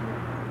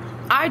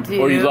 I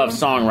do. Or you love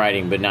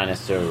songwriting, but not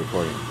necessarily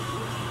recording.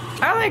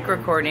 I like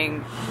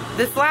recording.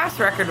 This last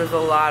record was a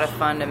lot of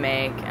fun to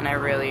make, and I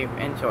really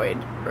enjoyed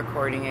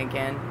recording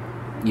again.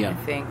 Yeah. I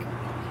think.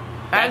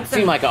 That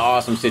seemed like an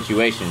awesome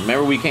situation.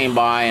 Remember we came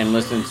by and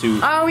listened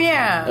to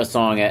a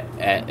song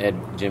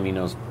at Jim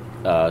Eno's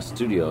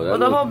studio. Well,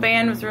 the whole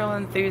band was real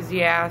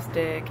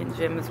enthusiastic, and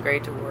Jim was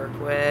great to work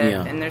with.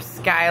 Yeah. And there's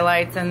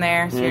skylights in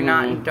there, so you're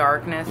not in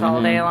darkness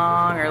all day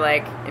long. Or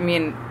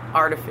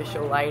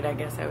artificial light, I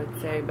guess I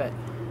would say. But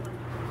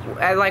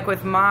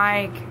with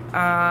Mike,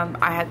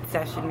 I had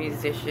session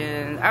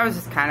musicians. I was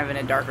just kind of in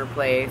a darker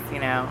place,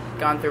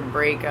 gone through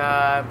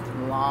breakup,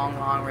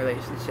 long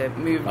relationship,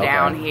 moved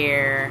down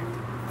here,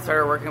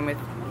 started working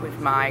with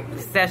Mike,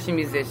 session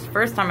musicians.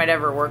 First time I'd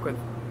ever work with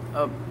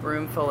a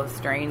room full of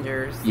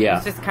strangers. Yeah.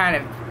 It's just kind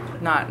of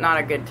not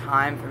a good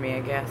time for me, I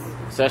guess.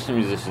 Session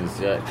musicians,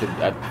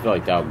 I feel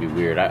like that would be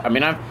weird.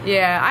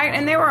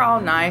 And they were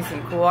all nice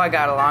and cool. I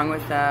got along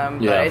with them,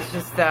 but it's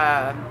just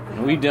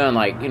we've done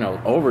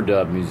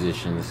overdub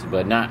musicians,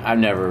 but I've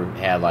never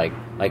had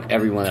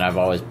everyone that I've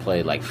always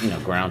played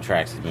ground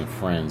tracks has been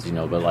friends,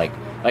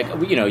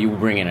 but you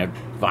bring in a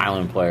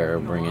violin player or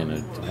bring in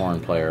a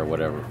horn player or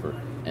whatever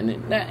and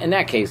in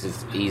that case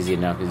it's easy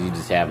enough because you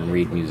just have them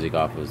read music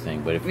off of his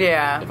thing. But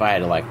if I had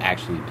to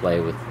actually play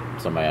with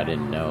somebody I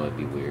didn't know, it'd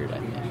be weird, I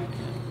think.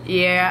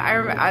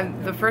 Yeah, I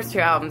the first two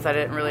albums I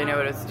didn't really know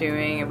what I was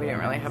doing, and we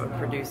didn't really have a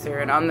producer.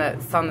 And on the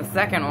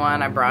second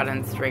one, I brought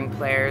in string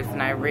players,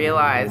 and I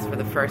realized for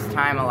the first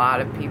time a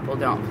lot of people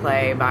don't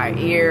play by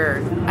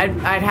ear.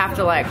 I'd have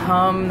to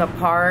hum the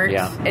part.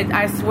 Yeah.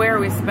 I swear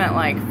we spent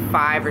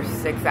 5 or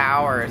 6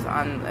 hours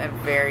on a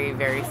very,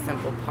 very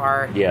simple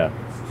part. Yeah.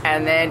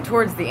 And then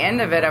towards the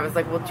end of it, I was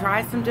like, well,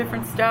 try some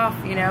different stuff,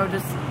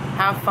 just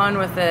have fun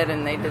with it.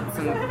 And they did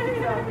some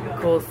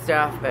cool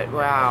stuff, but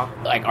wow.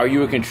 Are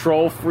you a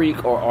control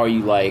freak, or are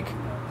you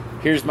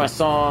here's my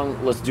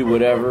song, let's do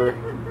whatever?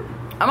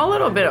 I'm a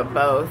little bit of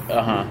both.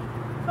 Uh-huh.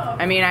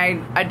 I mean,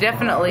 I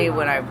definitely,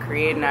 when I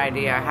create an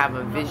idea, I have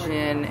a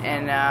vision,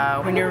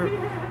 and when you're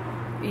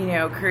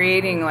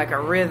creating like a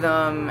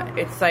rhythm,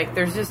 it's like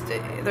there's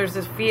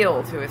this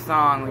feel to a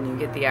song when you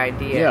get the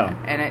idea,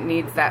 and it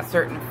needs that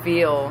certain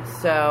feel.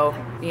 So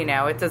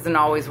it doesn't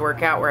always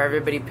work out where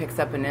everybody picks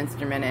up an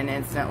instrument and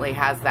instantly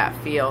has that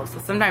feel. So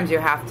sometimes you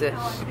have to,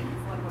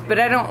 but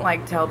I don't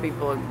like tell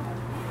people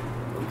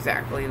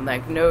exactly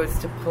like notes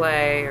to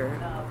play or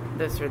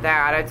this or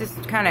that. I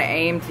just kind of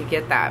aim to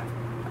get that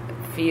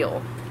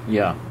feel.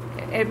 Yeah.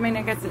 I mean,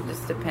 I guess it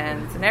just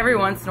depends. And every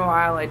once in a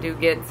while I do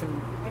get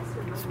some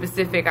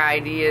specific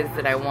ideas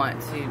that I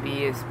want to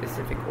be a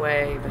specific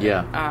way. But,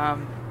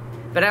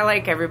 but I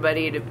like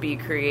everybody to be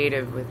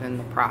creative within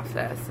the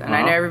process. And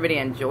I know everybody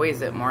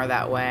enjoys it more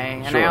that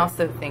way. And I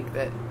also think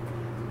that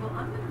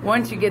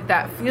once you get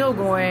that feel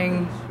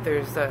going,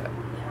 there's a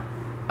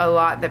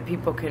lot that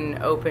people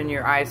can open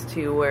your eyes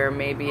to where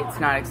maybe it's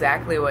not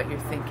exactly what you're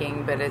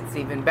thinking, but it's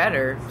even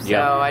better.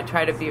 So I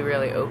try to be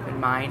really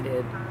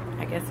open-minded.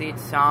 I guess each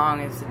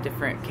song is a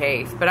different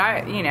case. But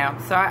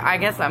I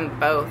guess I'm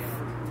both.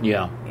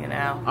 Yeah.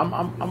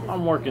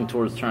 I'm working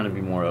towards trying to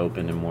be more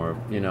open and more,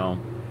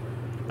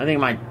 I think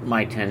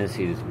my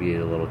tendency is to be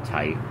a little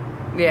tight.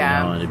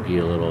 Yeah. And to be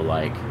a little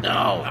like, no,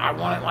 I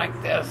want it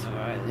like this.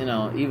 Even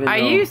though, I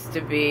used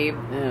to be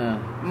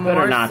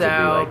more not so, to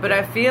be like but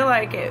that. I feel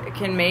like it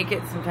can make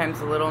it sometimes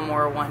a little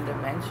more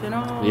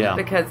one-dimensional. Yeah.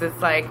 Because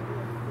it's like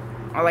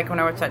when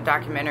I watched that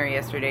documentary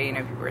yesterday,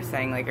 people were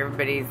saying like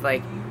everybody's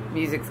like,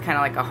 music's kind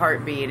of like a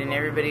heartbeat and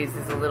everybody's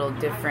is a little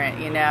different,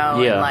 and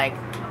like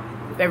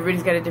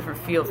everybody's got a different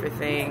feel for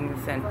things.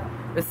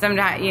 But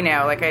sometimes,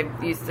 like I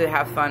used to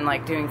have fun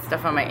like doing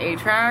stuff on my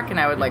 8-track and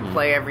I would like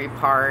play every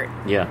part.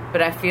 Yeah.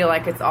 But I feel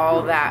like it's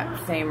all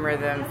that same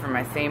rhythm from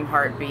my same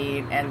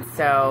heartbeat, and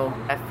so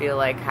I feel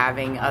like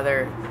having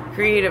other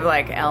creative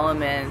like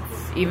elements,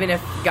 even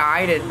if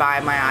guided by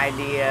my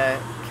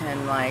idea,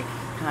 can like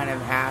kind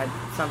of add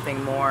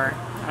something more.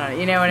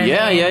 You know what I mean?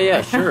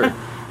 Yeah, sure.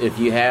 If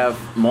you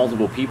have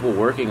multiple people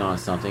working on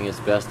something, it's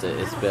best to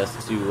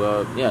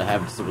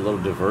have just a little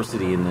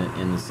diversity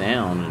in the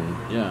sound,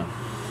 and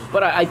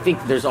But I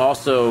think there's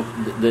also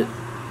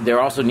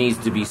there also needs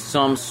to be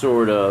some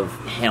sort of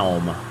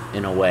helm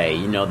in a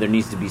way. There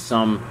needs to be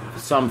some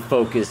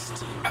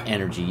focused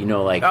energy.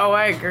 Like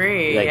I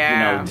agree.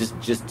 Like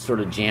just sort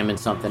of jamming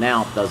something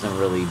out doesn't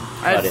really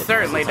cut it.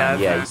 Certainly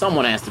doesn't. Yeah,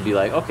 someone has to be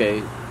like,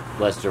 okay,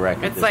 let's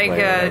direct it. It's this like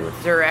way a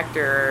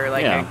director, or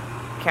like a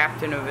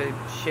captain of a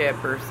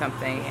ship or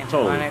something.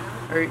 Totally.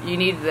 Or you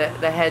need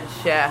the head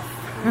chef.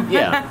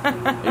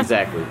 Yeah,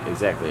 exactly.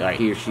 Like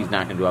he or she's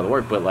not going to do all the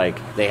work, but like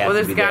they have to be there. Well,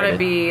 there's got to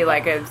be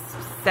like a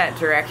set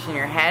direction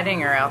you're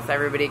heading, or else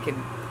everybody could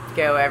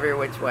go every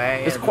which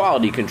way. It's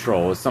quality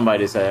control. It's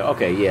somebody to say,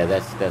 okay, yeah,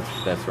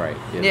 that's right.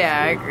 Yeah,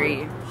 I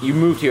agree. You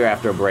moved here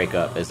after a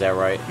breakup, is that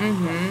right?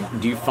 Mm-hmm.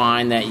 Do you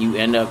find that you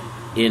end up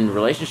in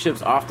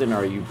relationships often,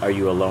 or are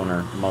you a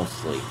loner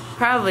mostly?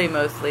 Probably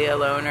mostly a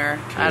loner.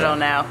 Yeah. I don't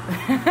know.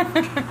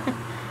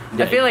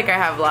 I feel like I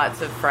have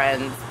lots of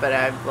friends, but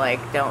I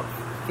don't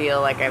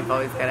feel like I've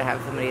always got to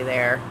have somebody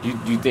there. Do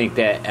you think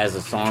that as a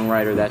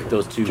songwriter that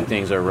those two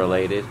things are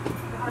related?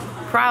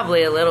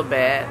 Probably a little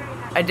bit.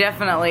 I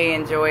definitely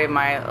enjoy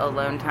my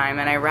alone time,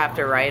 and I have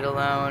to write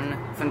alone.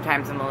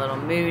 Sometimes I'm a little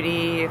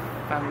moody if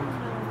I'm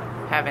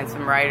having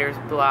some writer's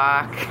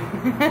block.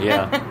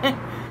 Yeah.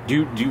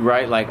 Do you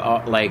write like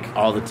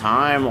all the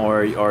time,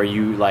 or you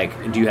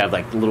do you have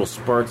like little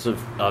spurts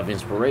of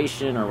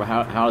inspiration, or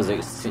how does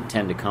it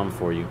tend to come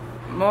for you?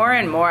 More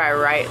and more I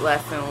write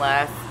less and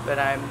less, but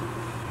I'm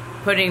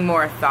putting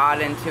more thought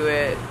into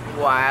it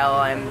while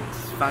I'm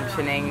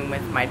functioning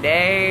with my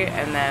day,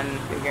 and then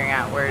figuring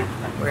out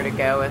where to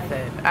go with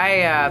it.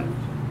 I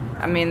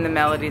mean the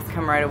melodies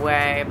come right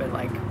away, but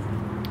like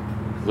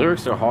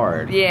lyrics are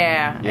hard.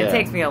 Yeah, it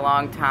takes me a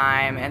long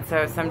time, and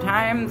so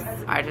sometimes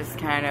I just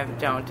kind of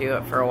don't do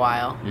it for a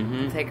while.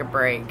 Mm-hmm. Take a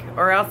break,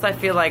 or else I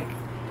feel like,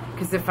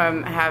 because if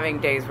I'm having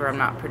days where I'm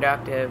not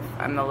productive,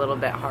 I'm a little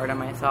bit hard on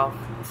myself.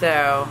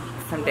 So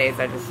some days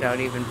I just don't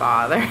even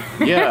bother.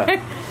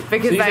 Yeah.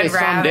 Because so I'd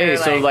rather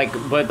some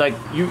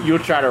days, you'll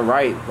try to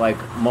write like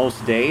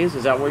most days.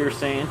 Is that what you're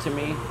saying to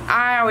me?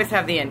 I always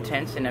have the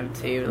intention of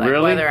to, like,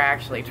 really? Whether I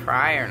actually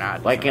try or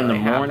not. Like in really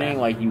the morning,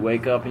 like you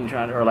wake up and you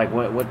try to, or like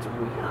what?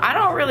 I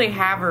don't really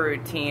have a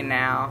routine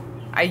now.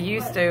 I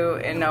used to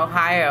in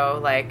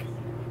Ohio. Like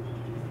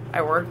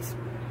I worked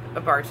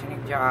a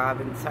bartending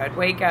job, and so I'd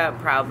wake up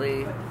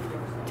probably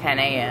 10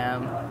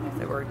 a.m. because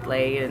I worked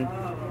late, and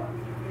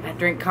I'd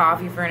drink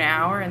coffee for an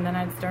hour, and then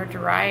I'd start to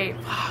write.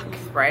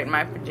 Just write in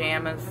my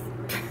pajamas.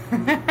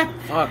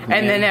 Fuck,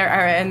 man.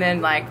 And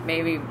then like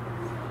maybe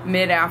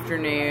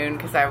mid-afternoon,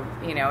 because I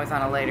was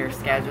on a later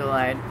schedule,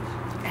 I'd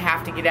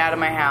have to get out of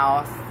my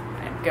house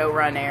and go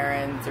run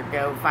errands or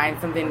go find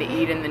something to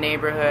eat in the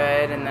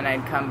neighborhood, and then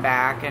I'd come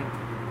back and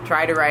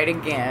try to write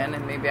again,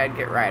 and maybe I'd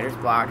get writer's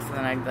blocks, and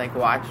then I'd like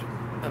watch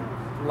a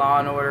Law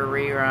and Order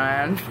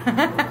rerun.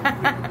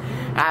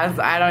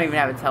 I don't even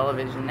have a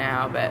television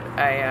now, but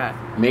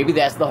maybe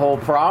that's the whole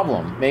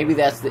problem. Maybe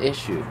that's the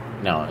issue.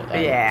 No.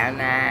 Yeah,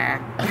 nah.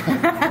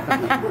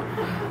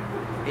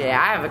 Yeah,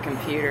 I have a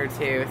computer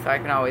too, so I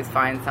can always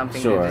find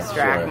something Sure, to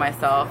distract sure.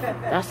 myself.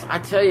 I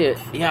tell you,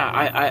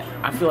 yeah,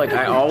 I feel like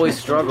I always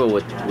struggle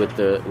with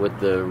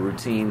the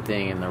routine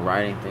thing and the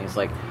writing thing. It's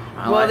like,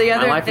 The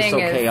other my life thing is so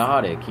is,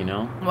 chaotic, you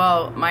know?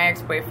 Well, my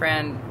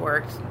ex-boyfriend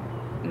worked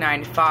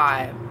 9 to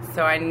 5,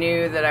 so I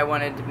knew that I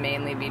wanted to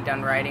mainly be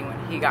done writing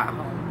when he got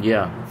home.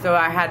 Yeah. So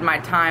I had my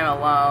time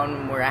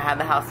alone where I had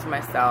the house to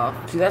myself.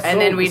 See, that's and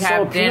then we'd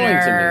have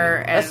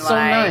dinner and that's so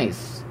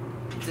nice.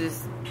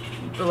 Just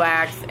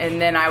relax,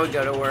 and then I would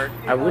go to work.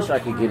 I wish I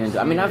could get into.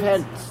 I mean, I've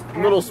had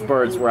little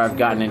spurts where I've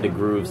gotten into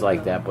grooves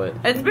like that, but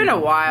It's been a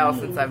while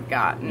since I've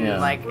gotten Yeah.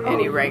 like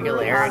any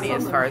regularity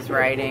as far as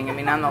writing. I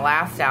mean, on the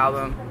last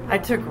album, I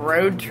took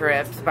road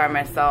trips by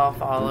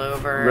myself all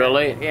over.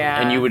 really, Yeah.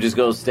 And you would just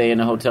go stay in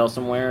a hotel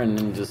somewhere and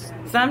then just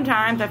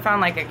Sometimes I found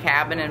like a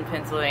cabin in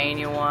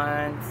Pennsylvania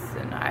once,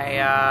 and I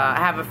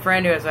have a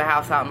friend who has a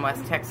house out in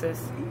West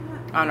Texas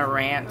on a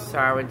ranch, so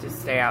I would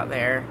just stay out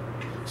there.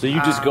 so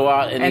you just go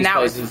out in and these that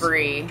places was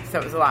free, so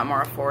it was a lot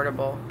more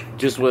affordable.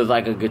 just with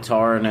like a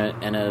guitar and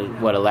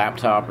a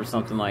laptop or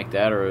something like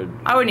that, or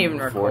I wouldn't even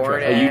four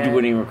record track. it. Oh, you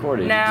wouldn't even record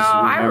it. No, You just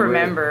I it.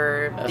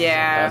 remember.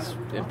 That's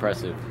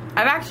impressive.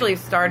 I've actually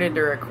started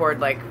to record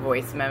like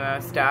voice memo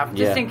stuff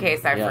just Yeah. in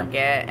case I Yeah.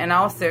 forget, and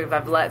also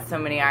I've let so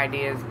many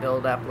ideas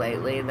build up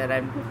lately that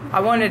I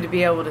wanted to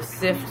be able to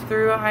sift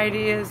through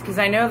ideas because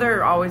I know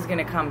they're always going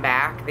to come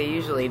back. They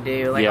usually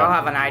do. Like Yeah. I'll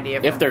have an idea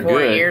from If they're 4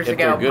 good, years if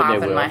ago they're good, pop they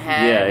in will. my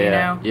head, you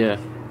know. Yeah.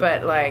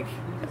 But like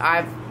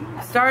I've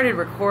started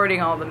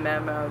recording all the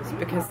memos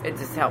because it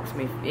just helps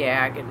me,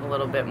 get a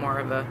little bit more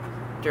of a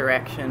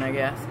direction, I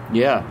guess.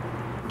 Yeah.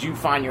 Do you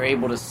find you're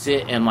able to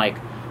sit and like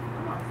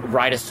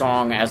write a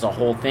song as a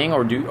whole thing,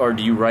 or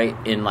do you write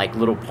in like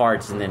little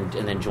parts and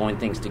then join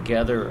things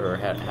together, or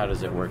how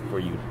does it work for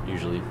you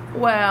usually?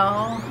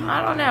 Well,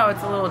 I don't know.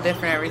 It's a little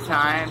different every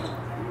time.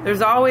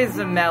 There's always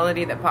a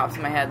melody that pops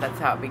in my head. That's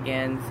how it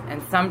begins.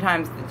 And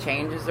sometimes the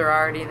changes are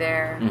already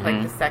there,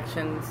 like the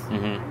sections.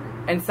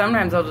 Mm-hmm. And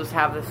sometimes I'll just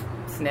have this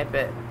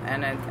snippet,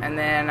 and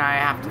then I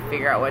have to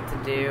figure out what to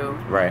do.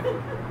 Right.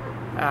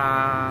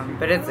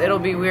 But it'll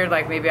be weird.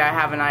 Like maybe I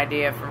have an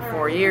idea from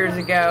 4 years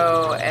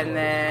ago, and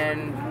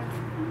then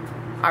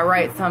I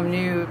write some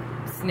new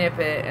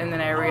snippet, and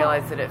then I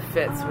realize that it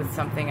fits with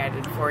something I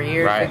did 4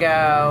 years Right.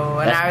 ago.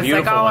 And That's I was like,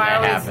 beautiful oh, when I that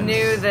always happens.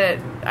 knew that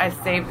I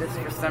saved this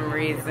for some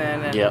reason.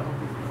 And, Yep.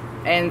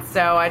 and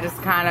so I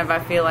just I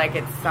feel like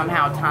it's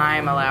somehow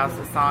time allows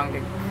the song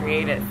to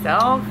create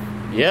itself.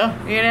 Yeah.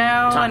 You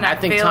know? And I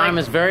think feel time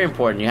like, is very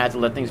important. You have to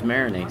let things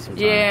marinate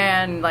sometimes.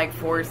 yeah, and like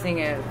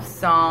forcing a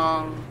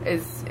song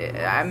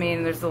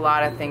there's a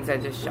lot of things I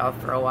just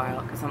shelved for a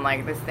while because I'm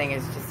like, this thing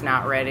is just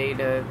not ready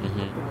to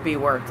be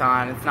worked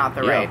on. It's not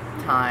the right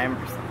time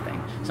or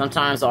something.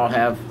 Sometimes I'll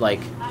have like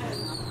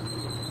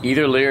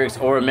either lyrics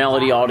or a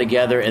melody all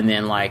together, and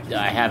then like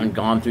I haven't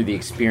gone through the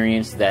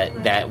experience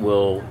that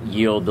will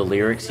yield the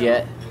lyrics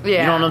yet.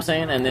 Yeah. You know what I'm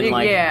saying? And then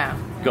like Yeah.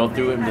 go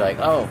through it and be like,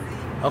 oh,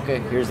 okay,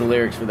 here's the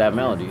lyrics for that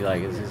melody.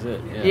 Like, this is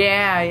it.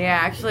 Yeah.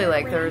 Actually,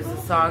 like there was a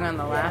song on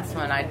the last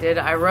one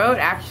I wrote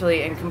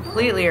actually and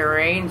completely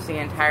arranged the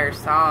entire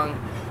song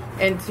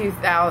in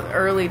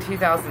early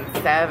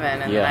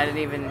 2007, and then I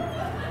didn't even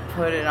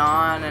put it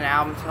on an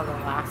album until the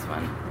last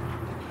one.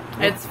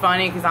 It's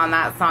funny because on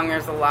that song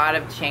there's a lot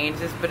of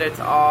changes, but it's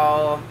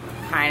all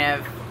kind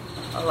of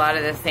a lot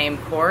of the same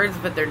chords,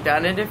 but they're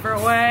done a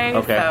different way.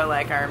 Okay. So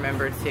like I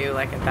remember too,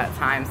 like at that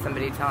time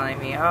somebody telling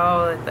me,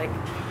 oh, it's like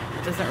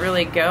it doesn't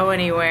really go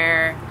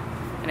anywhere,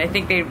 and I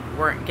think they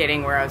weren't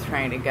getting where I was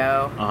trying to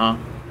go.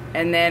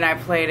 And then I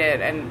played it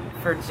and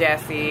for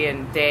Jesse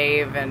and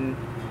Dave and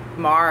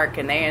Mark,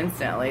 and they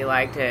instantly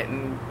liked it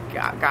and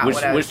got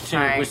what I was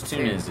trying. Which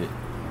tune is it?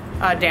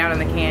 Down in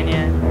the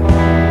Canyon.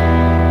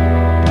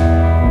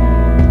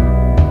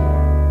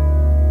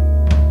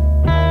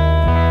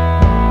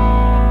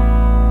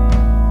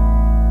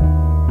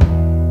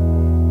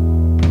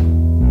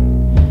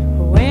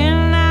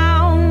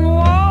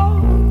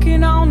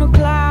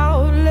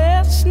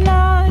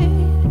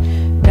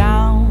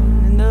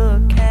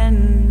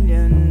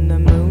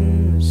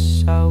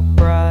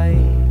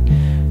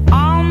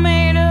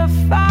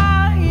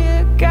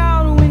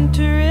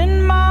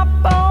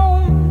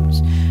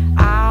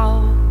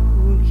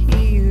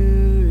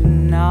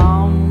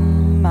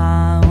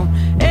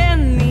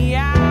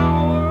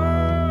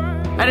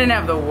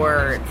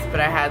 But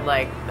I had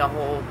like the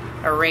whole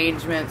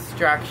arrangement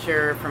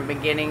structure from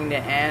beginning to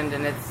end,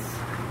 and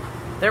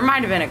there might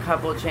have been a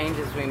couple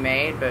changes we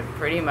made, but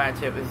pretty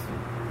much it was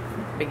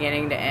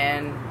beginning to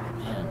end.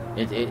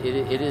 It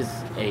is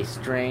a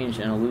strange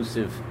and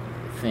elusive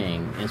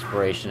thing,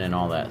 inspiration and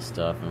all that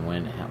stuff, and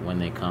when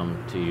they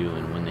come to you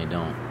and when they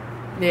don't.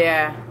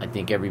 Yeah. I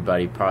think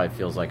everybody probably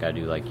feels like I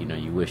do, like, you know,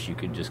 you wish you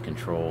could just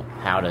control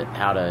how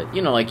to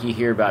you know, like you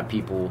hear about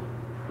people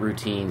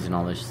routines and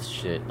all this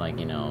shit, like,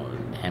 you know,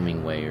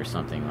 Hemingway or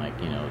something, like,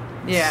 you know,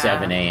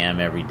 7 a.m.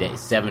 every day,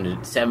 7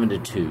 to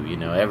 2, you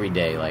know, every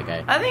day. Like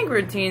I think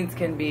routines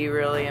can be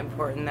really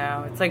important,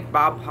 though. It's like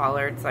Bob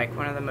Pollard's like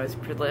one of the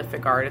most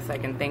prolific artists I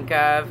can think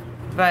of.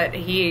 But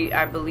he,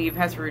 I believe,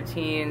 has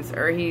routines,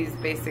 or he's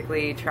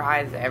basically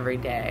tries every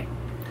day.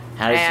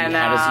 How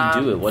does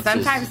he do it? What's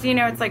sometimes, his...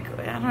 it's like,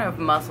 I don't know if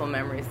muscle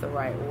memory is the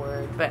right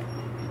word, but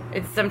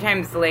it's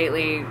sometimes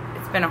lately,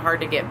 it's been hard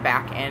to get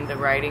back into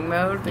writing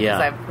mode because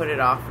I've put it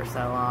off for so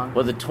long.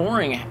 Well, the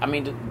touring, I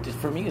mean,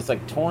 for me, it's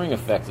like touring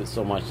affects it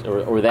so much,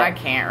 or that... I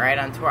can't write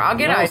on tour. I'll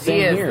get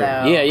ideas,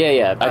 though.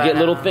 Yeah. I get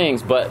little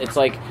things, but it's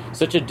like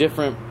such a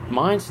different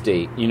mind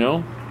state,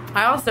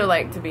 I also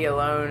like to be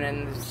alone,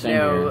 and there's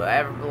no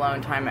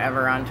alone time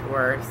ever on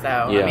tour. So,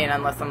 I mean,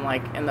 unless I'm,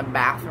 like, in the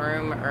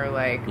bathroom or,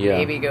 like,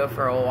 maybe go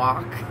for a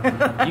walk.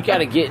 Do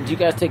you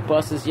guys take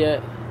buses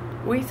yet?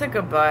 We took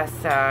a bus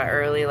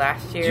early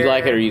last year. Did you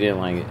like it or you didn't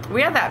like it?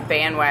 We had that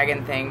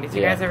bandwagon thing. Did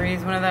you guys ever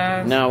use one of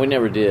those? No, we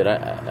never did. I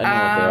know what they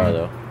are,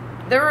 though.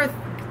 There were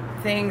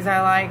things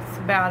I liked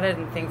about it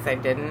and things I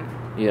didn't.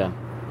 Yeah.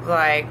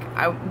 Like,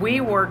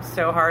 we worked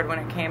so hard when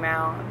it came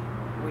out.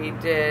 We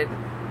did...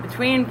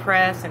 Between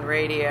press and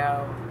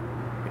radio,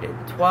 we did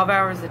 12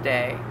 hours a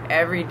day,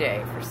 every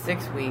day, for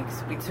 6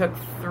 weeks. We took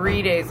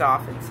 3 days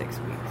off in 6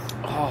 weeks.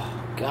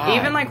 Oh, God.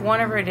 Even, like, one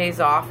of our days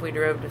off, we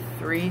drove to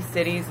 3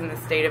 cities in the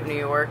state of New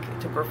York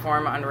to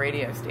perform on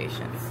radio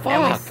stations. Fuck.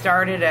 And we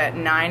started at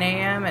 9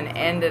 a.m. and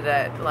ended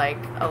at, like,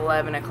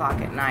 11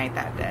 o'clock at night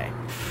that day.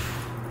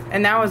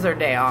 And that was our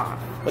day off.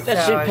 But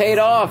that shit paid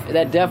off.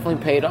 That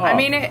definitely paid off. I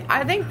mean,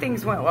 I think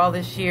things went well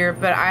this year,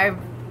 but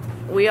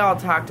we all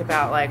talked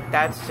about, like,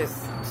 that's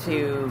just...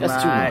 Too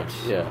much.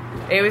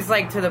 Yeah. It was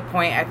like to the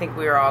point I think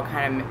we were all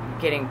kind of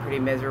getting pretty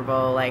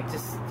miserable. Like,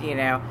 just,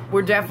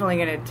 we're definitely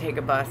going to take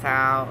a bus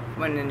out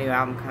when the new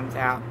album comes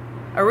out.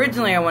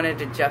 Originally, I wanted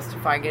to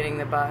justify getting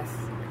the bus.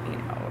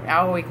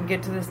 We can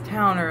get to this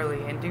town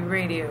early and do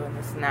radio and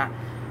this and that.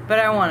 But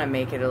I want to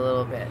make it a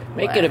little bit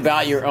less. It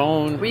about your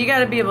own. Well, you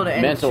got to be able to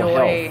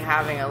enjoy health.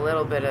 having a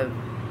little bit of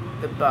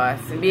the bus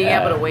and being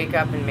able to wake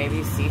up and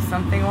maybe see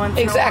something once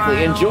in a while.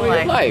 Exactly. Enjoy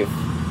your life.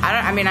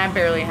 I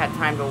barely had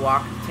time to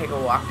take a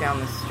walk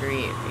down the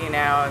street,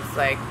 It's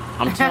like...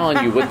 I'm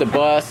telling you, with the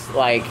bus,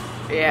 like,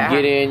 you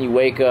get in, you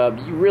wake up,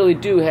 you really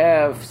do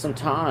have some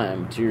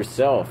time to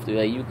yourself.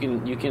 You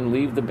can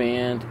leave the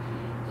band,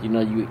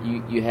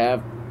 you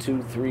have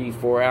 2, 3,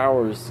 4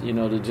 hours,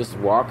 to just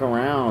walk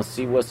around,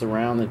 see what's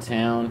around the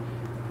town.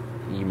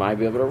 You might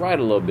be able to write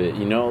a little bit,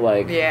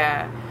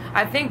 Yeah.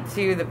 I think,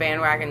 too, the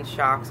bandwagon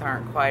shocks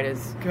aren't quite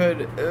as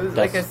good as,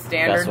 like, a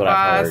standard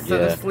bus. Heard, so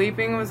the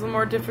sleeping was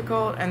more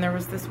difficult, and there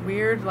was this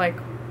weird, like,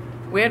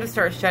 we had to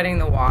start shutting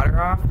the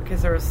water off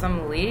because there was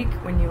some leak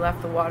when you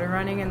left the water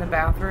running in the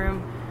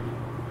bathroom,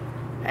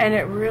 and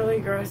it really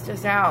grossed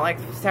us out. Like,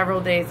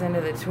 several days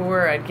into the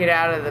tour, I'd get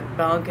out of the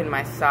bunk in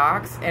my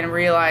socks and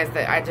realize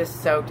that I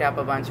just soaked up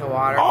a bunch of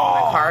water from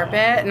the carpet,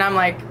 and I'm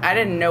like, I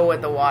didn't know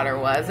what the water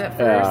was at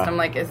first. I'm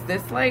like, is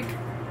this, like,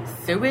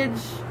 sewage?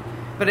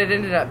 But it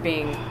ended up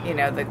being,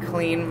 the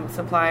clean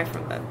supply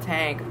from the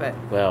tank, but...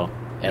 Well,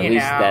 at least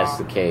that's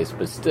the case,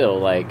 but still,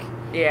 like...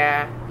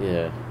 Yeah.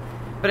 Yeah.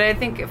 But I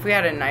think if we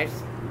had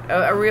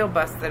a real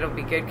bus, that'll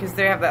be good, because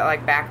they have that,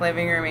 like, back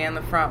living room and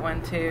the front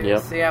one, too.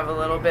 Yep. So you have a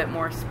little bit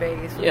more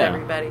space with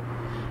everybody.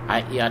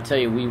 I tell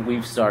you,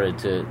 we've started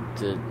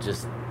to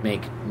just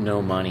make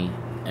no money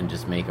and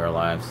just make our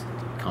lives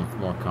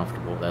more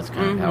comfortable. That's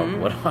kind of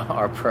what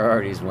our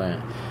priorities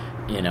went.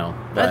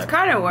 That's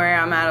kind of where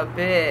I'm at a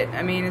bit.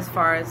 I mean, as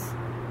far as,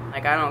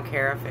 like, I don't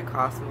care if it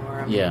costs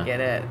more. I'm gonna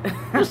get it.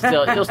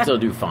 You'll still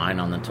do fine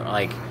on the tour.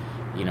 Like,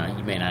 you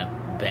may not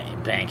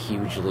bank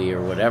hugely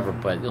or whatever,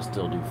 but you'll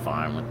still do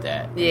fine with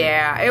that.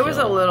 Yeah, it was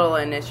a little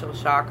initial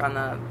shock on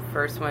the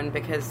first one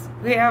because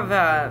we have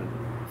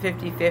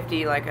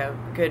 50-50, like a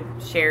good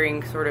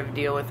sharing sort of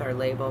deal with our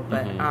label.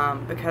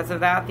 But because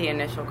of that, the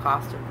initial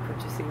cost of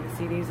purchasing the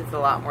CDs is a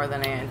lot more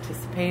than I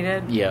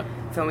anticipated. Yeah.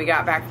 So when we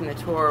got back from the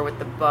tour with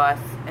the bus,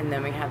 and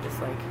then we had this,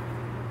 like,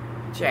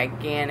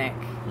 gigantic...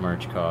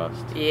 merch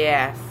cost.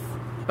 Yes.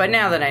 But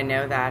now that I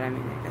know that, I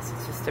mean, I guess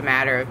it's just a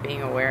matter of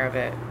being aware of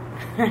it.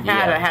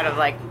 how to,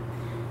 like,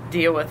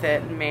 deal with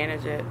it and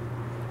manage it.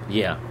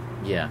 Yeah.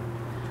 Yeah.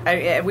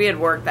 We had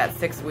worked that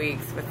 6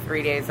 weeks with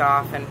 3 days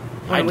off, and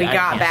when we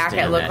got back,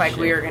 it looked like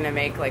we were going to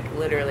make, like,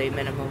 literally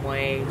minimum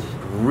wage.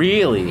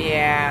 Really?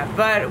 Yeah,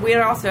 but we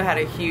had also had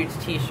a huge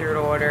t-shirt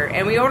order,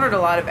 and we ordered a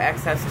lot of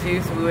excess,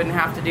 too, so we wouldn't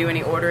have to do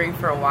any ordering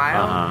for a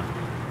while.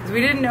 Because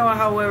we didn't know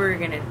how well we were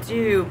going to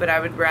do, but I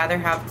would rather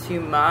have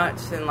too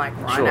much than, like,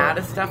 run out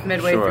of stuff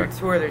midway through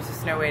tour. There's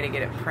just no way to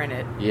get it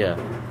printed. Yeah.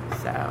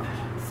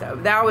 So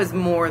that was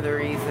more the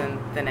reason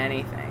than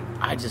anything.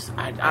 I just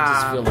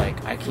feel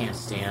like I can't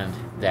stand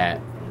that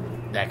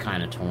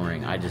kind of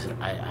touring. I just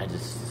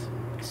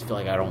feel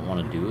like I don't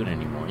want to do it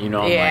anymore.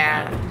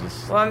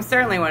 Well, I'm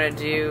certainly want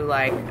to do,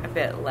 like, a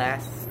bit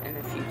less in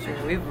the future.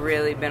 We've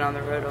really been on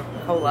the road a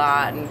whole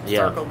lot and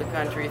circled the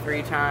country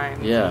 3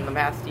 times in the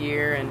past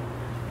year, and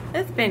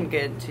it's been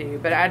good too.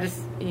 But I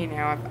just,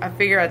 I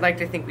figure I'd like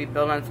to think we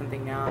build on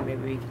something now, and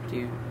maybe we could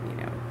do,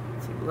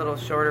 some little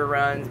shorter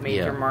runs,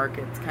 major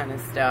markets kind of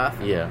stuff.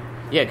 Yeah.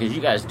 Yeah, because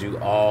you guys do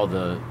all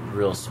the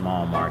real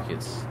small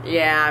markets.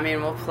 Yeah, I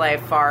mean, we'll play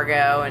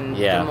Fargo and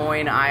Yeah. Des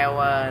Moines,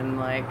 Iowa, and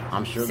like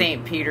I'm sure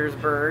St.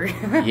 Petersburg.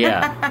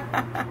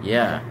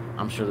 Yeah.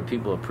 I'm sure the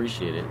people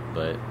appreciate it,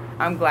 but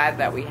I'm glad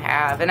that we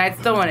have, and I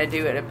still want to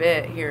do it a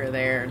bit here or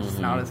there, just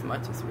not as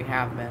much as we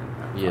have been.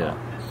 yeah.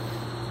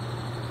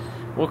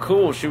 Well,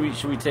 cool. Should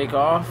we take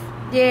off?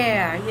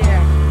 Yeah.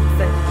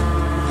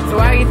 So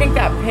how do you think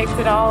that picked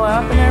it all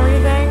up and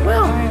everything?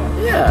 Well,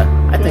 yeah.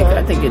 I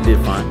think it did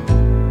fine.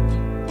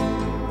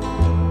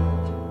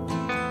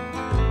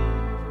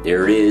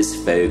 There it is,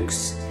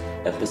 folks.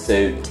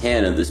 Episode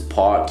 10 of this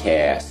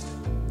podcast.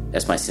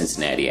 That's my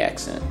Cincinnati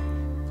accent.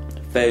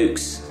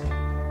 Folks,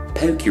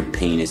 poke your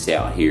penis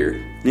out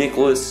here.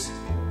 Nicholas,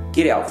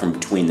 get out from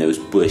between those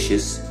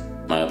bushes.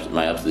 My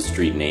up the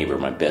street neighbor,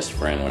 my best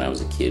friend when I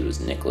was a kid, was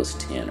Nicholas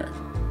Tanner.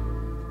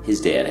 His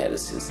dad had a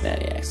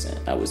Cincinnati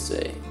accent, I would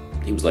say.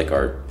 He was like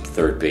our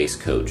third base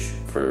coach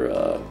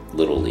for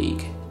Little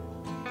League.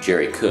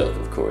 Jerry Cook,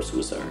 of course,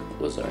 was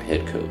our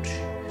head coach.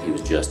 He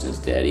was Justin's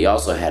dad. He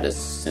also had a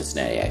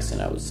Cincinnati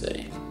accent, I would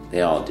say.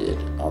 They all did,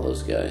 all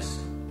those guys.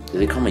 Did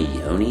they call me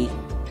Yoni?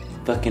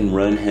 Fucking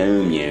run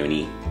home,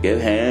 Yoni. Go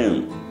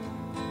home.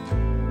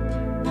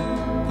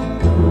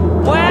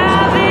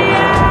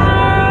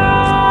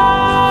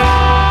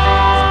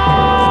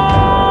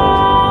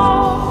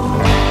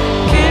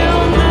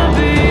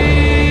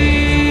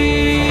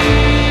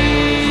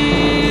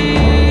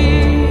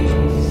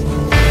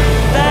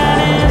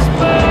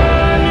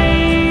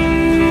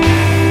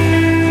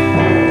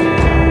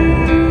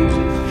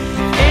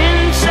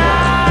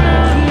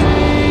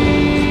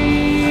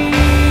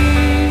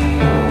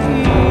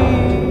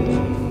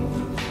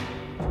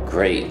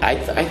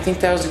 I think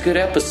that was a good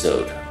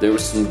episode. There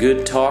was some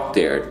good talk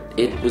there.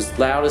 It was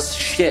loud as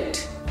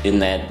shit in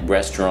that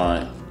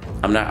restaurant.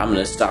 I'm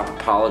gonna stop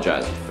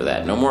apologizing for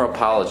that. No more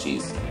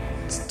apologies.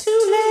 It's too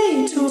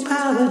late to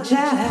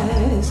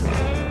apologize.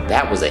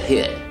 That was a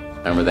hit.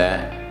 Remember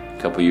that?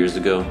 A couple years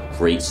ago?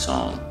 Great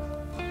song.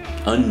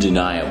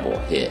 Undeniable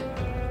hit.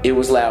 It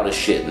was loud as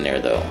shit in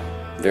there though.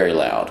 Very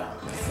loud.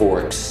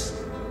 Forks,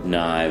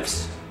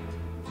 knives,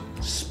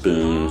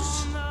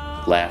 spoons,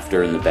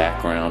 laughter in the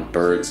background,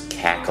 birds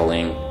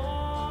cackling,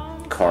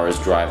 cars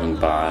driving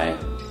by,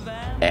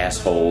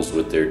 assholes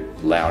with their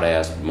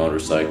loud-ass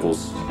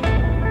motorcycles.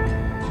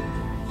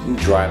 You can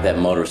drive that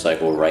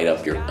motorcycle right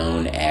up your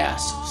own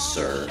ass,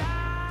 sir.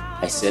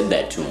 I said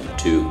that to him,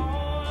 too.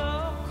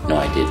 No,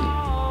 I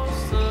didn't.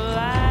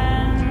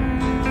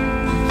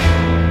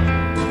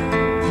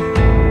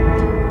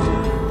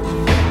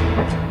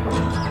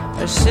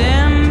 A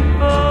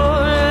simple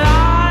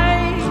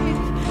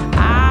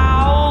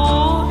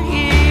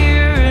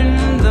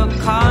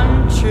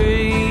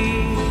country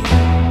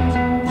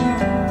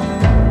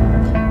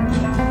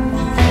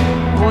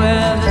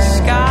where the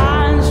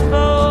sky's full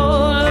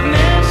of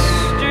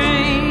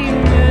mystery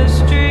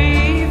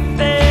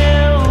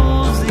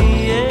fills the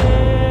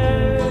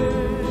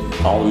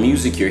air. All the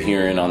music you're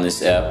hearing on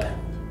this ep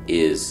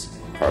is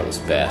Heartless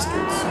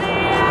Bastards.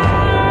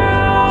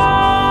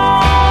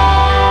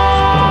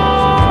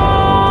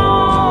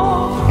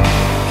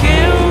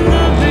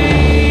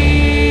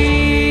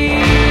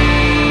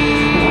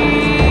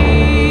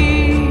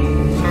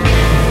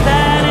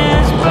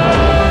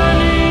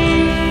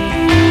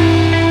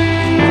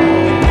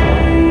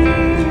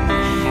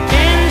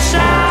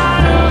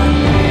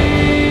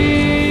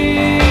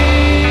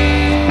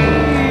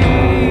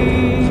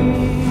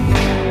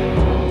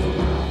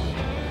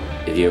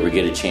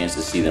 Get a chance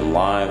to see them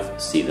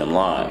live, see them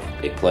live.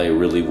 They play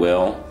really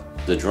well.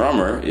 The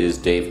drummer is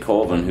Dave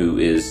Colvin, who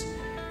is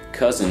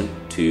cousin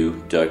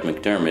to Doug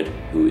McDermott,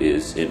 who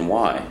is in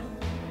Y.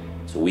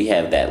 So we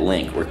have that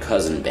link. We're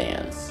cousin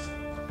bands.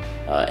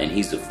 And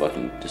he's a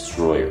fucking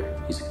destroyer.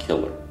 He's a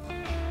killer.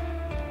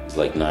 He's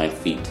like 9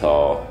 feet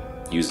tall,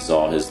 uses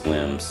all his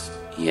limbs.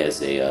 He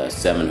has a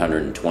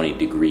 720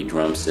 degree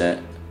drum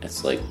set.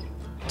 It's like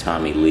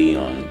Tommy Lee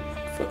on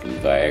fucking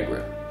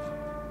Viagra.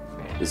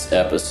 This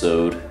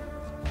episode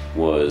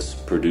was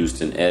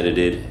produced and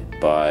edited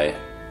by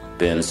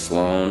Ben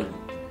Sloan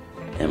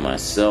and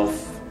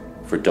myself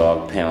for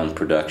Dog Pound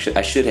Production.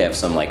 I should have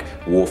some like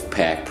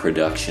Wolfpack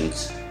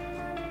Productions,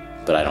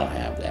 but I don't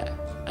have that.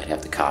 I'd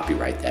have to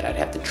copyright that. I'd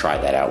have to try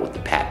that out with the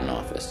patent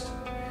office.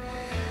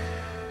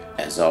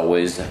 As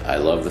always, I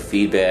love the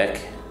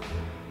feedback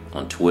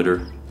on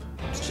Twitter.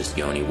 It's just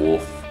Yoni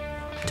Wolf.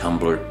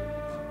 Tumblr.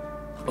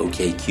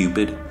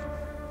 OkCupid.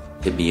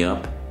 Hit me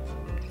up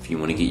if you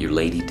want to get your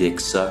lady dick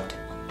sucked.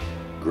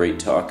 Great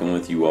talking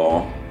with you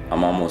all.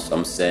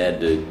 I'm sad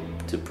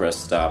to press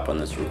stop on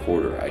this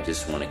recorder. I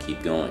just want to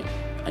keep going.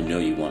 I know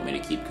you want me to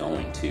keep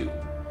going too.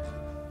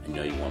 I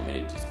know you want me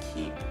to just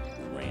keep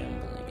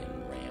rambling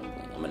and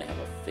rambling. I'm going to have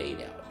a fade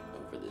out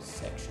over this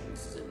section.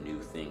 This is a new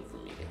thing for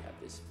me to have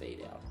this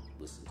fade out.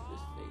 Listen to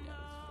this fade out.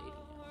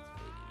 It's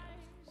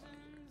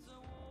fading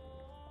out. It's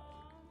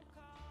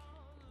fading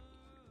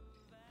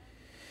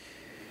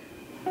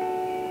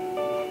out.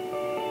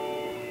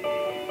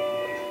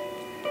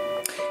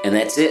 And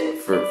that's it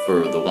for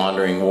The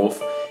Wandering Wolf.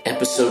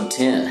 Episode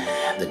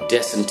 10, the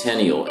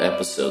Decentennial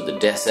episode, the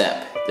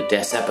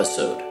Des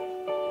episode.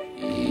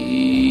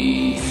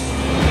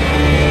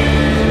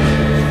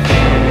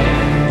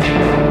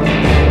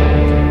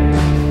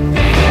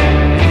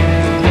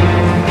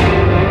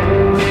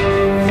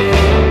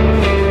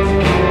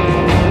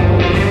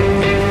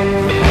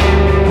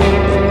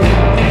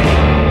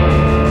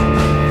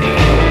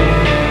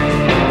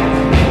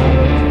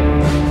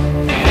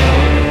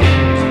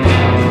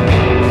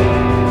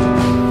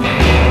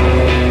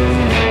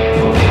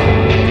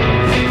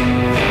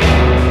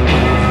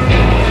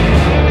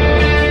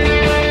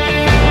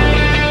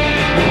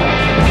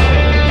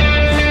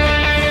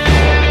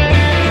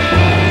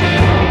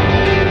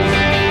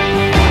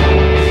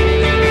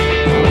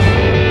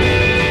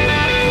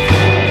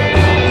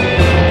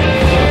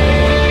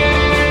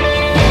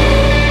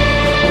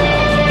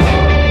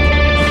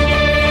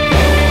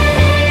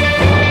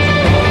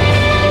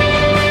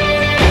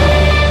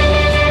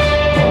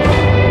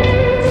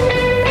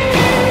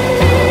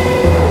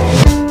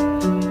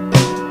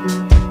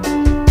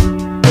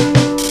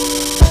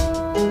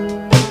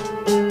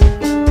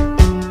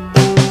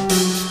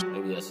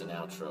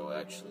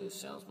 Actually, it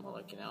sounds more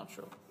like an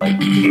outro.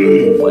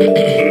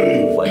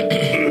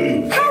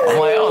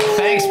 Oh,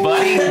 thanks,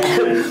 buddy.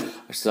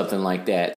 Or something like that.